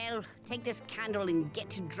 well, take this candle and get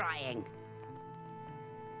to drying.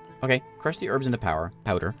 Okay, crush the herbs into powder.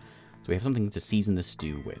 So we have something to season the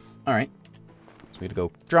stew with. All right. So we have to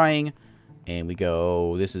go drying, and we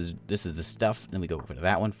go. This is the stuff. Then we go over to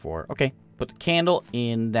that one for. Okay, put the candle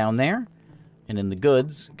in down there, and then the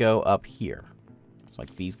goods go up here. It's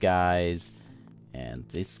like these guys, and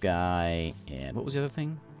this guy, and what was the other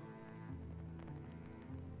thing?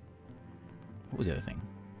 What was the other thing?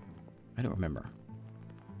 I don't remember.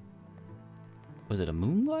 Was it a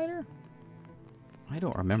moonlighter? I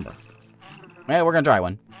don't remember. Well, we're gonna try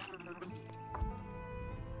one.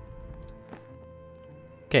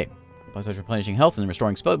 Okay. Besides replenishing health and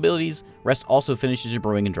restoring spell abilities, rest also finishes your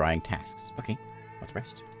brewing and drying tasks. Okay, let's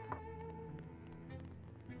rest.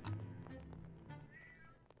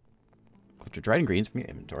 Collect your dried ingredients from your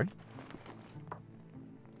inventory.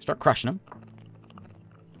 Start crushing them.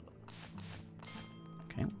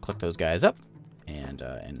 Okay, collect those guys up. And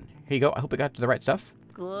here you go. I hope it got to the right stuff.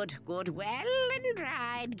 Good, good. Well and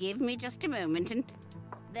dried. Give me just a moment and...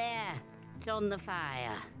 There. It's on the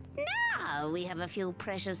fire. Now we have a few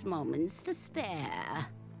precious moments to spare.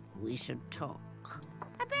 We should talk.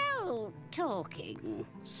 About talking.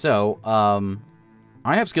 So,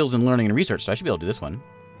 I have skills in learning and research, so I should be able to do this one.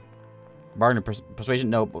 Bargain and persuasion?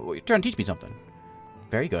 No, but you're trying to teach me something.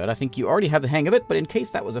 Very good. I think you already have the hang of it, but in case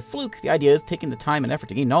that was a fluke, the idea is taking the time and effort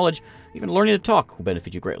to gain knowledge, even learning to talk, will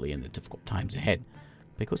benefit you greatly in the difficult times ahead.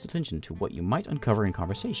 Pay close attention to what you might uncover in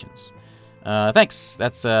conversations. Thanks.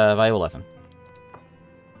 That's a valuable lesson.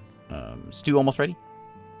 Stew almost ready?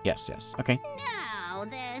 Yes, yes. Okay. Now,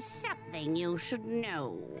 there's something you should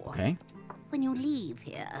know. Okay. When you leave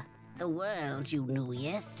here, the world you knew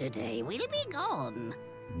yesterday will be gone.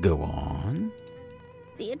 Go on.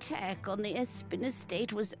 The attack on the Espen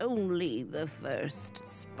estate was only the first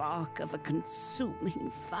spark of a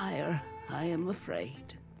consuming fire, I am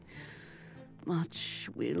afraid. Much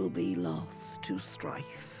will be lost to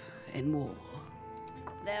strife and war.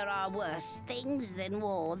 There are worse things than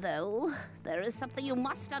war, though. There is something you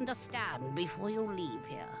must understand before you leave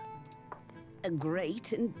here. A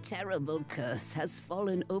great and terrible curse has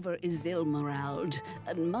fallen over Isilmerald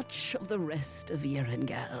and much of the rest of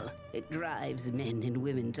Yerengel. It drives men and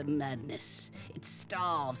women to madness. It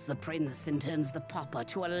starves the prince and turns the pauper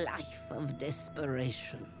to a life of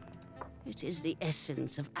desperation. It is the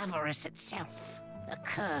essence of avarice itself. A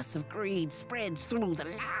curse of greed spreads through the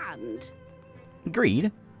land.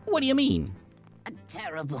 Greed? What do you mean? A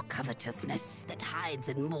terrible covetousness that hides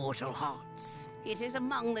in mortal hearts. It is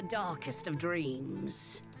among the darkest of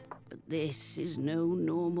dreams. But this is no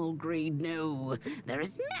normal greed, no. There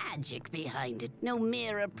is magic behind it. No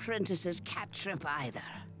mere apprentice's cattrip either.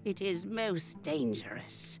 It is most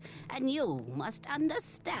dangerous, and you must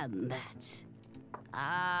understand that.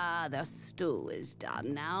 Ah, the stew is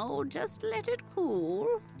done now. Just let it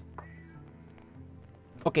cool.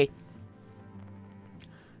 Okay.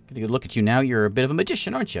 Getting a good look at you now. You're a bit of a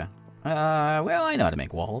magician, aren't you? Well, I know how to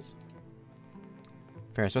make walls.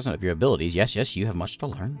 Fair assessment of your abilities. Yes, yes, you have much to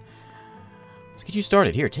learn. Let's get you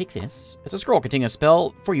started. Here, take this. It's a scroll containing a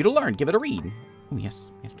spell for you to learn. Give it a read. Oh,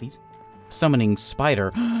 yes. Yes, please. Summoning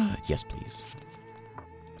spider. Yes, please.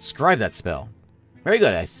 Scribe that spell. Very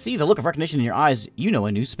good. I see the look of recognition in your eyes. You know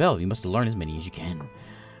a new spell. You must learn as many as you can.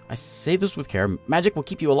 I say this with care. Magic will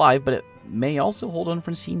keep you alive, but it may also hold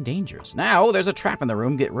unforeseen dangers. Now, there's a trap in the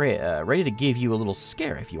room. Get ready to give you a little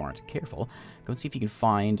scare if you aren't careful. Go and see if you can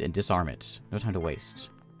find and disarm it. No time to waste.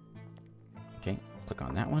 Okay, click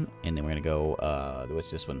on that one, and then we're going to go,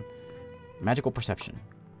 what's this one? Magical Perception.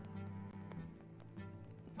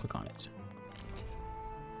 Click on it.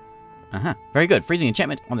 Very good. Freezing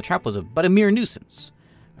enchantment on the trap was but a mere nuisance.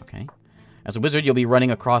 Okay. As a wizard, you'll be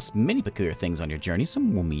running across many peculiar things on your journey.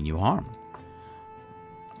 Some will mean you harm.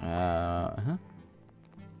 Getting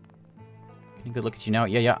a good look at you now.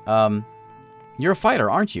 Yeah. You're a fighter,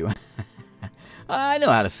 aren't you? I know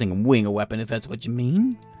how to wing a weapon, if that's what you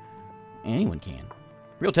mean. Anyone can.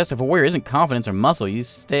 Real test of a warrior isn't confidence or muscle. You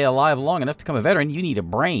stay alive long enough to become a veteran, you need a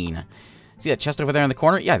brain. See that chest over there in the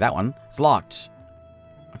corner? Yeah, that one. It's locked.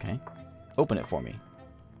 Okay. Open it for me.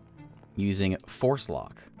 Using force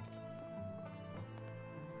lock.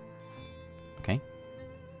 Okay.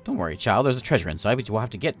 Don't worry, child. There's a treasure inside, but you will have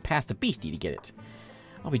to get past the beastie to get it.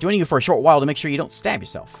 I'll be joining you for a short while to make sure you don't stab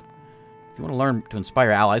yourself. If you want to learn to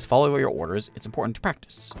inspire allies, follow your orders. It's important to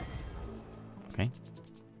practice. Okay.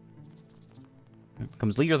 Here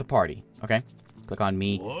comes leader of the party. Okay. Click on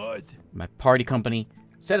me. What? My party company.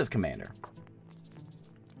 Set as commander.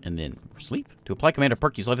 And then sleep. To apply commander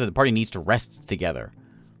perk, you selected the party needs to rest together.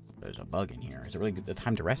 There's a bug in here. Is it really the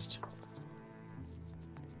time to rest?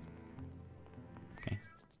 Okay.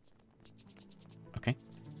 Okay.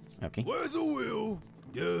 Okay. Where's the wheel?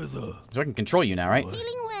 Yes, So I can control you now, right?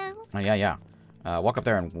 Feeling well. Oh, yeah. Walk up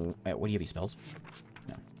there and... what do you have, these spells?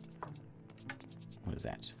 No. What is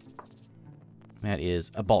that? That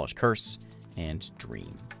is Abolish Curse and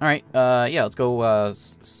Dream. Alright, yeah, let's go,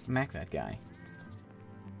 smack that guy.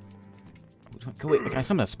 Wait, can I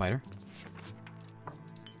summon a spider?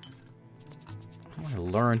 How do I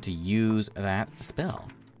learn to use that spell?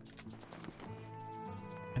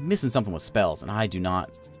 I'm missing something with spells, and I do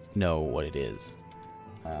not know what it is.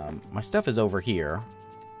 My stuff is over here.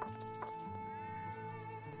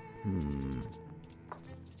 I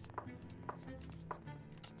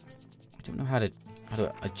don't know how to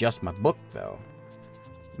adjust my book, though.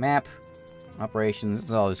 Map,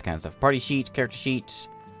 operations, all this kind of stuff. Party sheet, character sheet,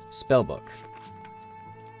 spell book.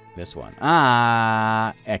 This one.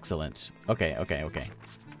 Ah, excellent. Okay. Okay,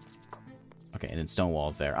 and then stone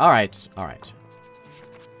walls there. Alright.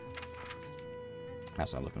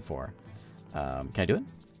 That's what I'm looking for. Can I do it?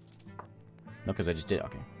 No, because I just did.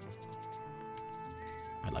 Okay.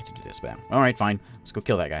 I'd like to do this, but... Alright, fine. Let's go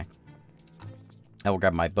kill that guy. I will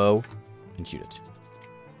grab my bow and shoot it.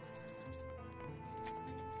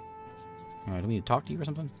 Alright, do we need to talk to you or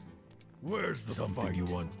something? Where's the something you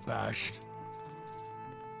want bashed?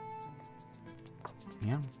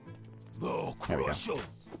 Yeah. Oh, There we go. crush 'em.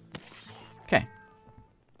 Okay.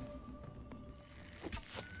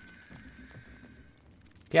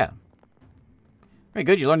 Yeah. Very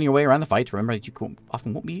good. You're learning your way around the fight. Remember that you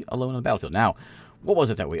often won't be alone on the battlefield. Now, what was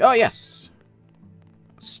it that we... Oh, yes!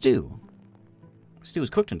 Stew. Stew is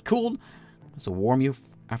cooked and cooled. This will warm you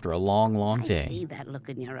after a long, long day. I see that look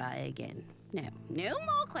in your eye again. No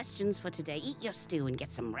more questions for today. Eat your stew and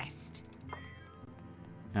get some rest.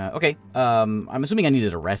 Okay. I'm assuming I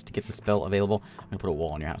needed a rest to get the spell available. I'm going to put a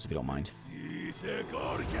wall on your house if you don't mind.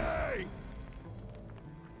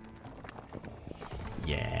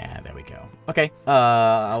 Yeah, there we go. Okay,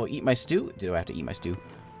 I'll eat my stew. Do I have to eat my stew?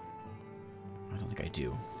 I don't think I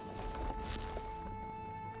do.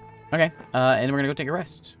 Okay, and we're gonna go take a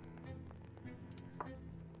rest.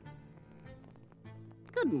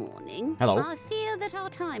 Good morning. Hello. I fear that our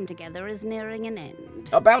time together is nearing an end.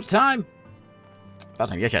 About time! About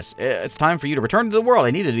time, yes. It's time for you to return to the world.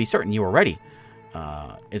 I needed to be certain you were ready.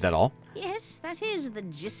 Is that all? Yes, that is the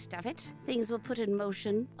gist of it. Things were put in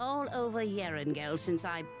motion all over Yerengel since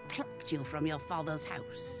I plucked you from your father's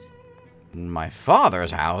house. My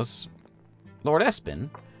father's house? Lord Espen?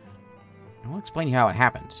 I won't explain you how it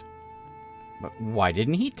happened. But why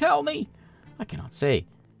didn't he tell me? I cannot say.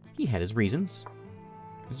 He had his reasons.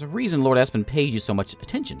 There's a reason Lord Espen paid you so much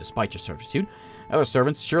attention despite your servitude. Other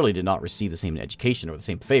servants surely did not receive the same education or the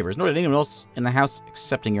same favors, nor did anyone else in the house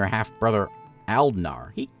excepting your half-brother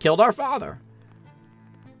Aldnar. He killed our father.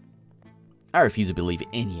 I refuse to believe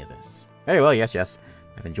any of this. Very well, yes.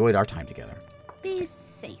 I've enjoyed our time together. Be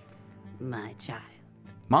safe, my child.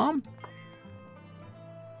 Mom?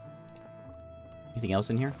 Anything else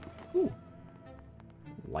in here? Ooh.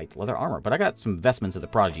 Light leather armor. But I got some vestments of the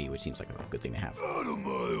prodigy, which seems like a good thing to have. Out of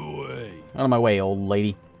my way. Out of my way, old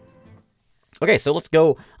lady. Okay, so let's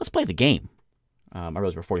go. Let's play the game. I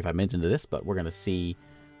realize we're 45 minutes into this, but we're going to see...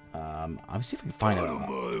 I'll see if I can find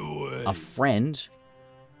a friend.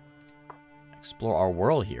 Explore our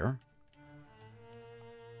world here.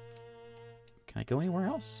 Can I go anywhere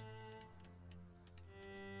else?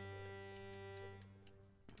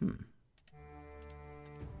 How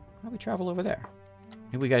do we travel over there?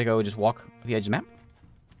 Maybe we gotta go just walk the edge of the map?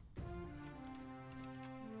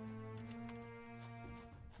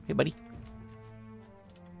 Hey, buddy.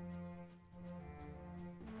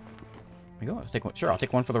 There we go. I'll take one. Sure, I'll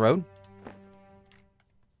take one for the road.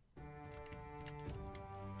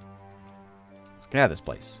 Get out of this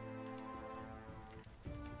place.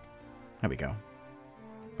 There we go.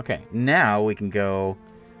 Okay, now we can go...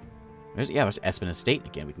 There's Espen Estate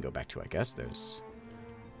again we can go back to, I guess. There's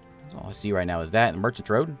all I see right now is that and the Merchant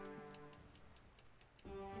Road.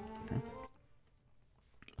 Okay.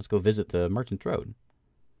 Let's go visit the Merchant Road.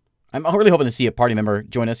 I'm really hoping to see a party member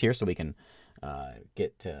join us here so we can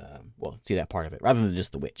see that part of it, rather than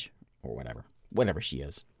just the witch or whatever she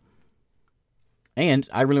is. And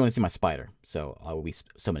I really want to see my spider, so I will be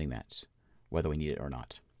summoning that, whether we need it or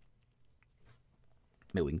not.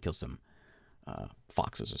 Maybe we can kill some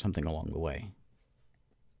foxes or something along the way.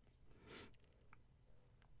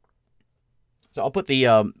 So I'll put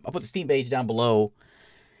the Steam page down below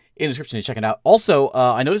in the description to check it out. Also,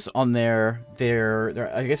 I noticed on there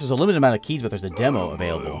I guess there's a limited amount of keys, but there's a demo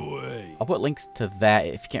available. I'll put links to that.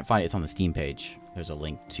 If you can't find it, it's on the Steam page. There's a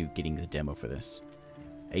link to getting the demo for this.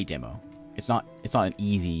 A demo. It's not an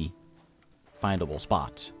easy findable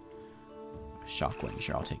spot. Shockwing,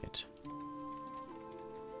 sure, I'll take it.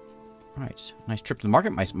 Alright, nice trip to the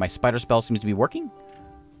market. My spider spell seems to be working.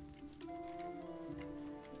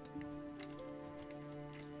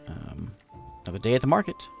 Another day at the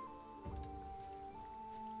market.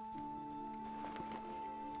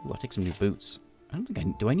 Ooh, I'll take some new boots. I don't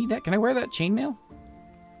think do I need that? Can I wear that chainmail?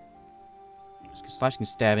 Slashing and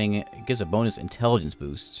stabbing, it gives a bonus intelligence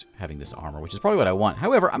boost having this armor, which is probably what I want.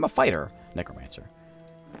 However, I'm a fighter necromancer.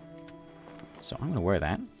 So I'm going to wear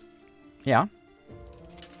that. Yeah.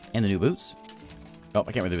 And the new boots. Oh,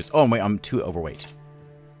 I can't wear the boots. Oh, wait, I'm too overweight.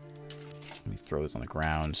 Let me throw this on the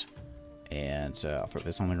ground. And I'll throw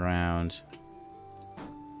this on the ground.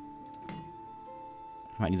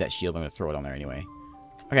 I might need that shield, but I'm going to throw it on there anyway.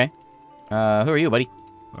 Okay. Who are you, buddy?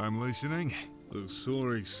 I'm listening. A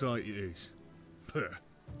sorry sight it is.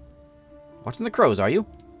 Watching the crows, are you?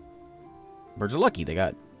 Birds are lucky.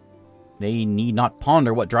 They need not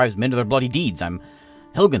ponder what drives men to their bloody deeds. I'm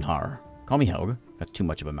Helgenhar. Call me Helg. That's too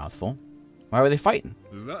much of a mouthful. Why were they fighting?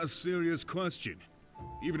 Is that a serious question?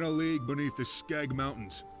 Even a league beneath the Skag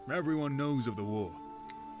Mountains, everyone knows of the war.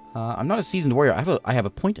 I'm not a seasoned warrior. I have a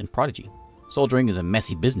point in prodigy. Soldiering is a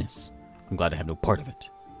messy business. I'm glad to have no part of it.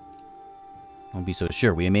 Don't be so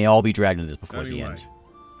sure. We may all be dragged into this before the end.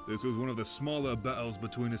 This was one of the smaller battles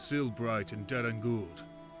between Isilbright and Darren Gould.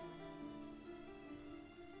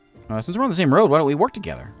 Since we're on the same road, why don't we work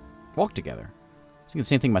together? Walk together. I was thinking the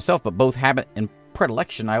same thing myself, but both habit and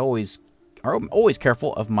predilection, I'm always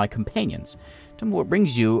careful of my companions. Tell me what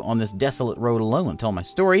brings you on this desolate road alone. Tell my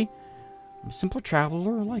story. I'm a simple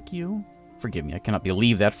traveler like you. Forgive me, I cannot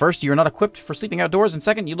believe that. First, you're not equipped for sleeping outdoors, and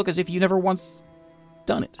second, you look as if you never once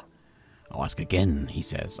done it. I'll ask again, he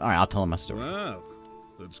says. All right, I'll tell him my story. Wow,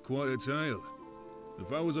 that's quite a tale.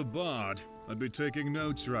 If I was a bard, I'd be taking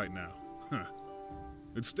notes right now. Huh.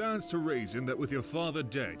 It stands to reason that with your father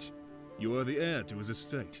dead, you are the heir to his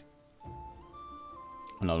estate.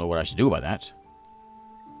 I don't know what I should do about that.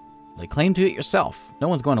 Lay claim to it yourself. No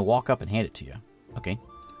one's going to walk up and hand it to you. Okay.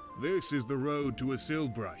 This is the road to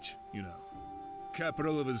Isilbright, you know.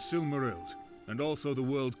 Capital of Isilmerald, and also the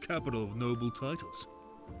world capital of noble titles.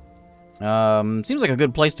 Seems like a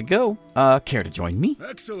good place to go. Care to join me?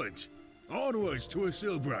 Excellent. Onwards to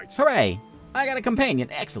Isilbright. Hooray! I got a companion.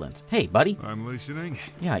 Excellent. Hey, buddy. I'm listening.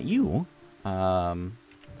 Yeah, you. Here's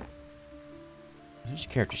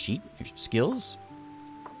your character sheet. Here's your skills.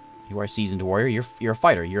 You are a seasoned warrior. You're a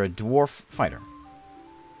fighter. You're a dwarf fighter.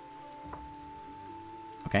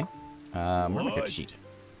 Okay. Where's my character sheet?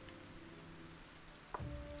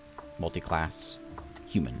 Multi-class.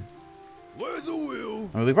 Human. Where's the will?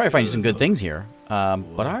 I mean, we probably find some good things here.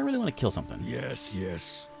 But I really want to kill something. Yes,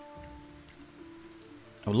 yes.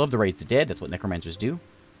 I would love to raise the dead. That's what necromancers do.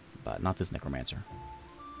 But not this necromancer.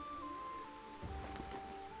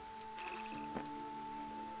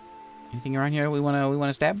 Anything around here we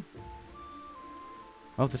wanna stab?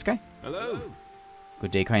 Oh, this guy. Hello.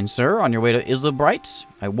 Good day, kind sir. On your way to Isilbright,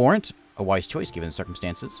 I warrant a wise choice given the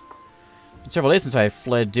circumstances. It's been several days since I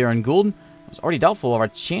fled Darren Gould. I was already doubtful of our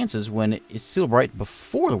chances when Isilbright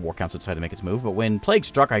before the War Council decided to make its move, but when plague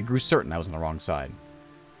struck, I grew certain I was on the wrong side.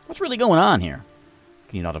 What's really going on here?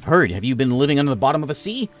 Can you not have heard? Have you been living under the bottom of a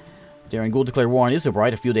sea? Darren Gould declared war on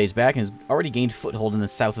Isilbright a few days back and has already gained foothold in the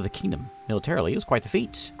south of the kingdom. Militarily, it was quite the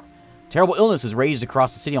feat. Terrible illness has raged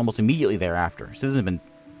across the city almost immediately thereafter. Citizens have been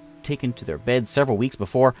taken to their beds several weeks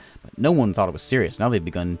before, but no one thought it was serious. Now they've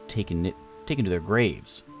begun taken to their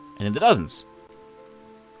graves. And in the dozens.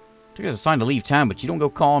 Took it as a sign to leave town, but you don't go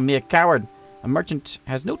calling me a coward. A merchant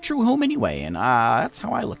has no true home anyway, and that's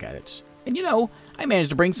how I look at it. And you know, I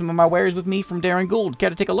managed to bring some of my wares with me from Darren Gould. Care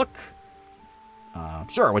to take a look?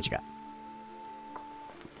 Sure, what you got?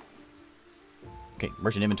 Okay,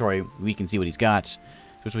 merchant inventory. We can see what he's got.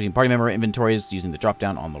 Switch between party member inventories using the drop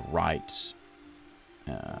down on the right.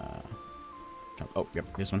 Oh, yep,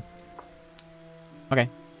 this one. Okay.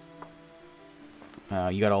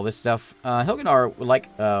 You got all this stuff. Helgenar would like,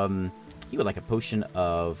 he would like a potion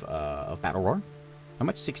of Battle Roar. How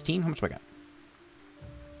much? 16? How much do I got?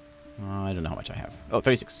 I don't know how much I have. Oh,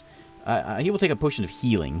 36. He will take a potion of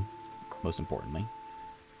healing, most importantly.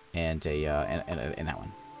 And and that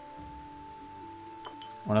one.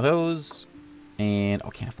 One of those. And,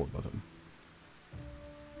 oh, can't afford both of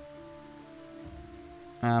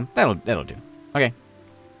them. That'll do. Okay.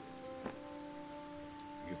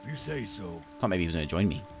 If you say so. Thought maybe he was gonna join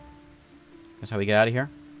me. That's how we get out of here.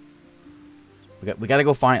 We gotta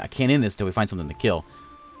go find. I can't end this till we find something to kill.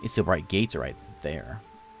 It's the bright gates are right there.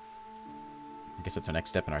 I guess that's our next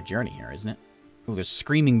step in our journey here, isn't it? Oh, there's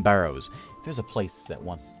screaming barrows. If there's a place that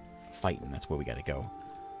wants fighting, that's where we gotta go.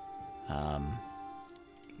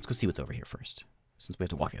 Let's go see what's over here first, since we have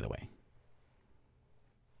to walk the other way.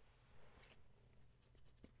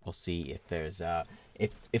 We'll see if there's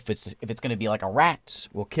if it's gonna be like a rat,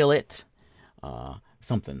 we'll kill it.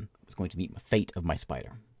 Something is going to meet the fate of my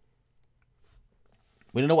spider.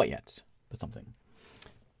 We don't know what yet, but something.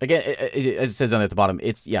 Again, as it says down at the bottom,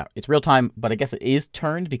 it's real time, but I guess it is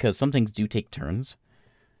turned because some things do take turns,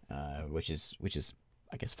 which is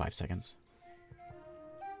I guess 5 seconds.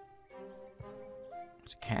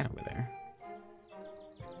 There's a cat over there.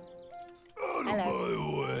 Out of my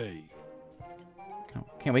way. Oh,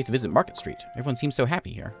 can't wait to visit Market Street. Everyone seems so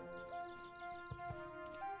happy here.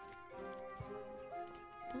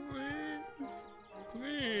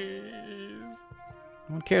 Please.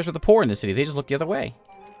 No one cares for the poor in this city. They just look the other way.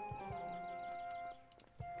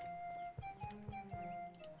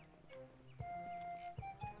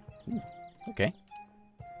 Ooh, okay.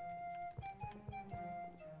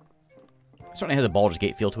 It certainly has a Baldur's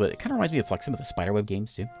Gate feel to it. It kind of reminds me of like some of the Spiderweb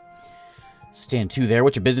games too. Stand 2 there.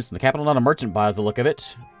 What's your business in the capital? Not a merchant by the look of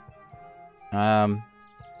it. I'm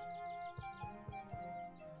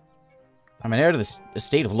an heir to the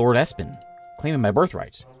estate of Lord Espen, claiming my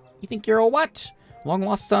birthright. You think you're a what?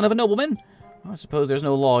 Long-lost son of a nobleman? I suppose there's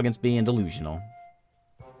no law against being delusional.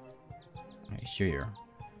 I assure you,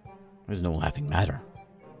 there's no laughing matter.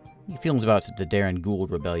 Any feelings about the Darren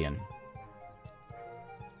Gould rebellion?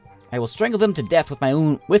 I will strangle them to death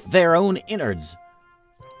with their own innards.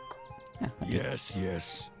 Yes,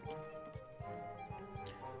 yes.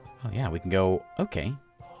 Oh yeah, we can go. Okay.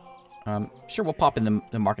 Sure, we'll pop in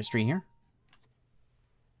the Market Street here.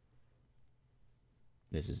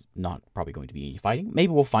 This is not probably going to be fighting.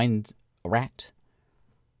 Maybe we'll find a rat.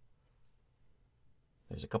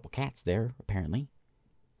 There's a couple cats there, apparently.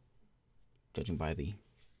 Judging by the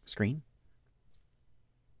screen.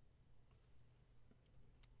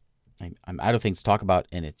 I'm out of things to talk about,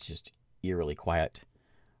 and it's just eerily quiet.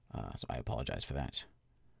 So I apologize for that.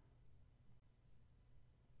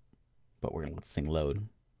 But we're going to let the thing load.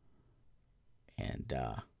 And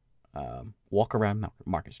walk around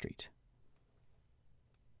Market Street.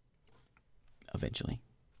 Eventually.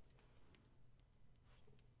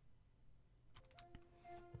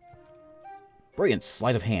 Brilliant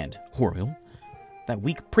sleight of hand, Horiel. That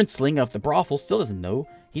weak princeling of the brothel still doesn't know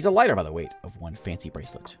he's a lighter by the weight of one fancy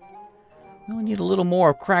bracelet. We only need a little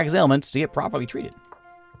more of Crag's ailments to get properly treated.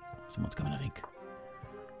 Someone's coming, I think.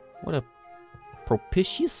 What a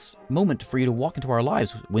propitious moment for you to walk into our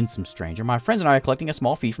lives, winsome stranger. My friends and I are collecting a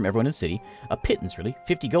small fee from everyone in the city. A pittance, really.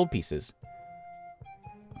 50 gold pieces.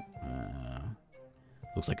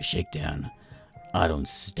 Looks like a shakedown. I don't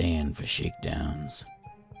stand for shakedowns.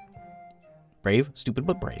 Brave, stupid,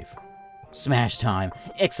 but brave. Smash time.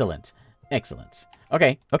 Excellent. Excellent.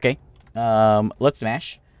 Okay, okay. Let's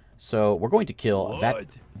smash. So we're going to kill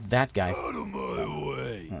that guy. Out of my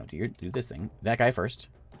way. Oh, do this thing. That guy first.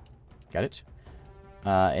 Got it.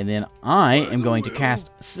 And then I am going to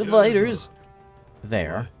cast spiders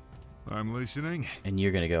there. I'm listening. And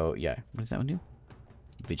you're gonna go. Yeah. What does that one do?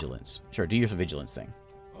 Vigilance. Sure. Do your vigilance thing.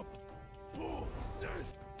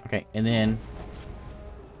 Okay, and then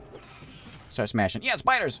start smashing. Yeah,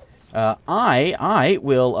 spiders. I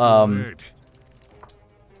will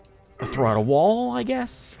throw out a wall, I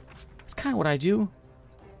guess. That's kind of what I do.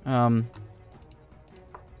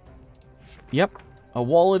 Yep, a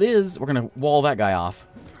wall it is. We're gonna wall that guy off.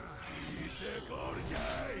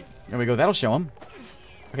 There we go. That'll show him.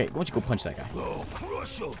 Okay, why don't you go punch that guy? Look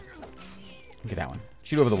at that one.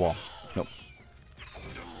 Shoot over the wall. Nope.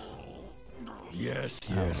 Yes,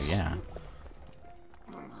 yes. Oh, yeah.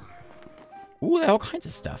 Ooh, all kinds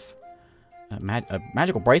of stuff.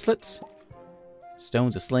 Magical bracelets.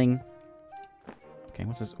 Stones, a sling. Okay,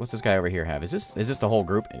 what's this guy over here have? Is this the whole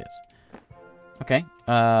group? It is. Okay.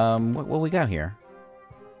 What we got here?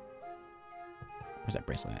 Where's that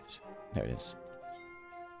bracelet at? There it is.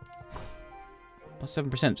 Plus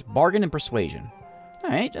 7%. Bargain and persuasion.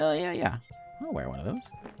 Alright, yeah. I'll wear one of those.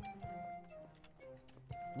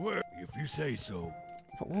 Well, if you say so.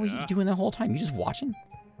 What were you doing the whole time? You just watching?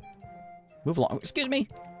 Move along. Excuse me.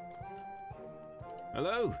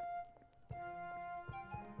 Hello?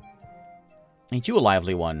 Ain't you a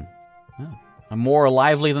lively one? Oh, I'm more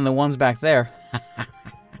lively than the ones back there.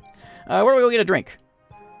 Where do we go get a drink?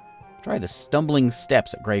 Try the stumbling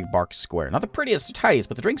steps at Greg Bark Square. Not the prettiest or tidiest,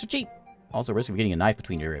 but the drinks are cheap. Also, risk of getting a knife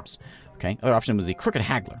between your ribs. Okay. Other option was the Crooked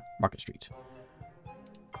Haggler, Market Street.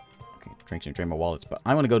 Okay. Drinks and drain my wallets, but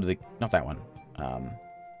I want to go to the... Not that one.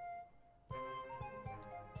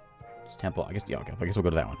 It's Temple. I guess... Yeah, okay. I guess we'll go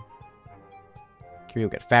to that one. Here we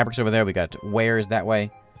got fabrics over there. We got wares that way.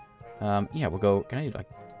 Yeah, we'll go... Can I do, like,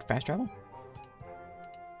 fast travel?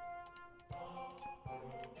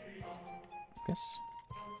 Guess.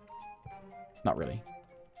 Not really.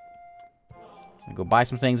 We go buy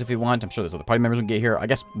some things if we want. I'm sure there's other party members we can get here. I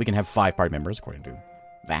guess we can have 5 party members, according to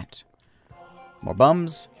that. More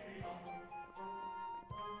bums.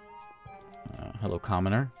 Hello,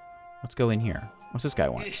 commoner. Let's go in here. What's this guy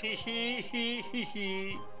want?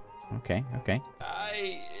 Okay, okay.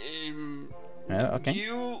 Okay.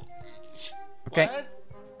 You... Okay. What?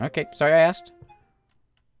 Okay, sorry I asked.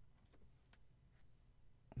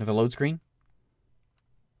 Another load screen?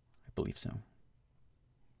 I believe so.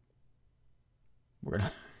 We're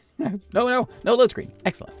gonna... No load screen.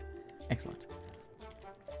 Excellent. Excellent.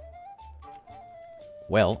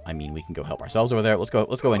 Well, I mean, we can go help ourselves over there. Let's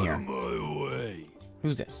go in here.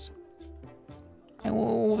 Who's this? I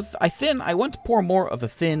want to pour more of the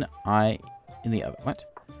thin eye in the other. What?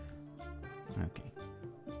 Okay.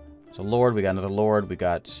 So, Lord, we got another Lord. We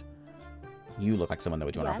got... You look like someone that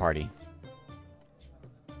would join our party.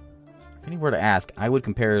 If any were to ask, I would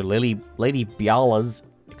compare Lady Biala's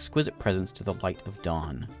exquisite presence to the light of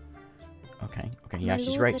dawn. Okay, yeah,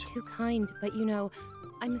 she's great. My lords are too kind, but you know,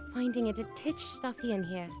 I'm finding it a titch stuffy in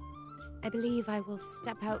here. I believe I will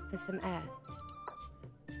step out for some air.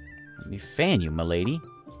 Let me fan you, milady.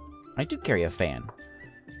 I do carry a fan.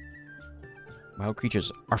 Wild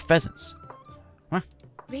creatures are pheasants. Huh?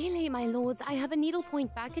 Really, my lords, I have a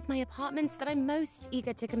needlepoint back at my apartments that I'm most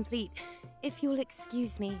eager to complete, if you'll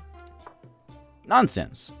excuse me.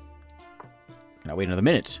 Nonsense. Can I wait another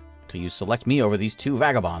minute till you select me over these 2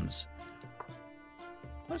 vagabonds?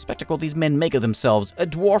 What a spectacle these men make of themselves. A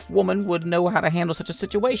dwarf woman would know how to handle such a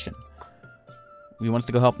situation. You want us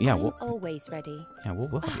to go help? Yeah, I'm always ready. Yeah, we'll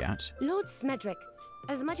help you out. Lord Smedrick,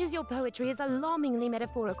 as much as your poetry is alarmingly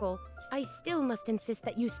metaphorical, I still must insist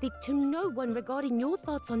that you speak to no one regarding your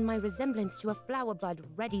thoughts on my resemblance to a flower bud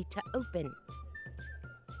ready to open.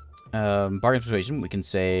 Bargain persuasion, we can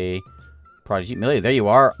say... Prodigy. Milady, there you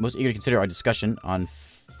are. Most eager to consider our discussion on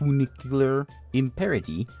funicular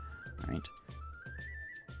imperity. Alright.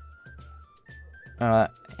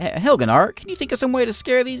 Helganar, can you think of some way to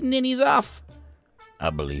scare these ninnies off? I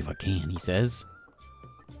believe I can, he says.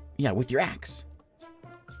 Yeah, with your axe.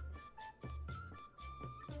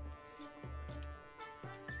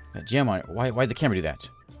 That gem on it. Why did the camera do that?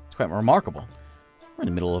 It's quite remarkable. We're in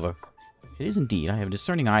the middle of a... It is indeed. I have a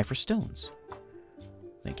discerning eye for stones.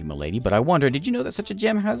 Thank you, milady, but I wonder, did you know that such a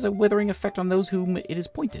gem has a withering effect on those whom it is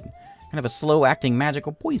pointed? Kind of a slow-acting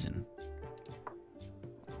magical poison.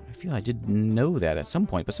 I feel I did know that at some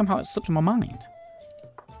point, but somehow it slipped my mind.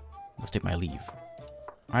 Let's take my leave.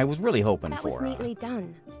 I was really hoping that was neatly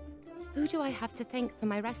done. Who do I have to thank for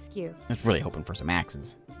my rescue? I was really hoping for some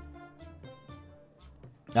axes.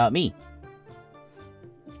 Me.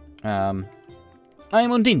 I am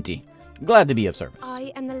Undinti. Glad to be of service.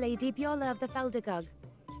 I am the Lady Biola of the Feldagug,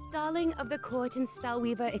 darling of the court and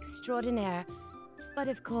spellweaver extraordinaire. But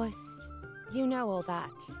of course, you know all that.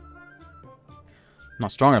 I'm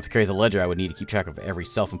not strong enough to carry the ledger I would need to keep track of every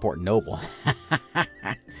self-important noble.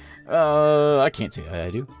 I can't say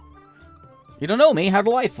I do. You don't know me? How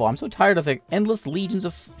delightful. I'm so tired of the endless legions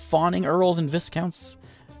of fawning earls and viscounts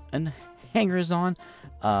and hangers-on.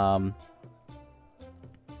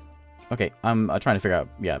 Okay, I'm trying to figure out...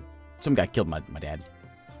 Yeah, some guy killed my dad.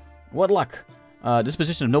 What luck.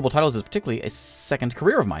 Disposition of noble titles is particularly a second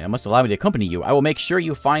career of mine. It must allow me to accompany you. I will make sure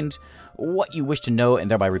you find what you wish to know and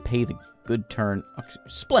thereby repay the good turn. Okay,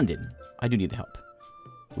 splendid. I do need the help.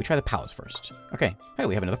 We try the palace first. Okay. Hey,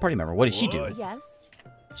 we have another party member. What does she do? Yes.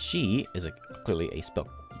 She is clearly a spell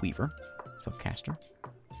weaver, spell caster.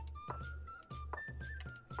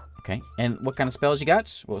 Okay. And what kind of spells you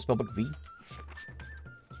got? What was spellbook V?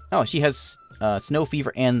 Oh, she has snow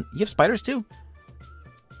fever, and you have spiders too?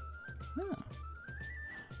 Oh.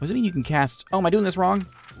 What does it mean you can cast... Oh, am I doing this wrong?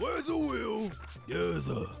 Where's the will? There's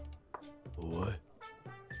a... What?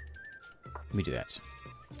 Let me do that.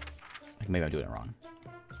 Maybe I'm doing it wrong.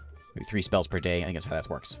 Maybe 3 spells per day. I think that's how that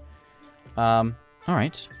works.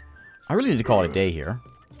 Alright. I really need to call it a day here.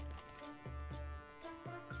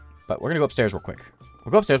 But we're going to go upstairs real quick.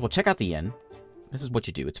 We'll go upstairs. We'll check out the inn. This is what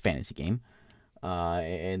you do. It's a fantasy game.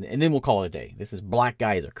 And then we'll call it a day. This is Black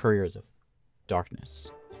Geyser, Couriers of Darkness.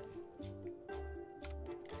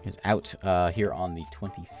 It's out here on the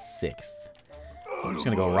 26th. I'm just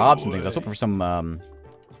going to go rob some things. I was hoping for someone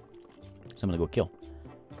to go kill.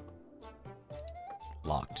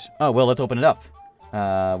 Locked. Oh, well, let's open it up.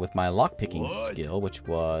 With my lockpicking skill, which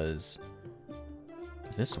was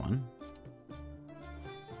this one.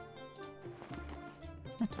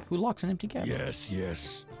 What? Who locks an empty cabinet? Yes,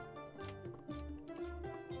 yes.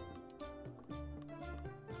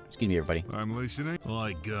 Excuse me, everybody. I'm listening.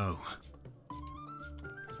 I go.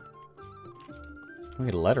 We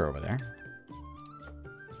get a letter over there.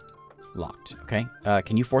 Locked. Okay.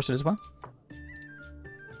 Can you force it as well?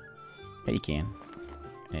 Yeah, you can.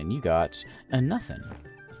 And you got a nothing.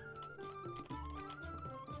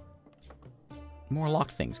 More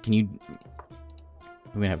locked things. Can you...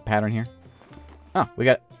 We're gonna have a pattern here. Oh, we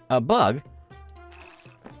got a bug.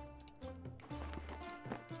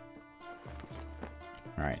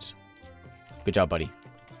 Alright. Good job, buddy.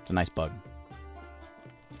 It's a nice bug.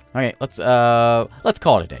 Okay, let's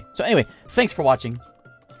call it a day. So anyway, thanks for watching.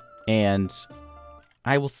 And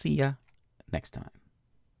I will see ya next time.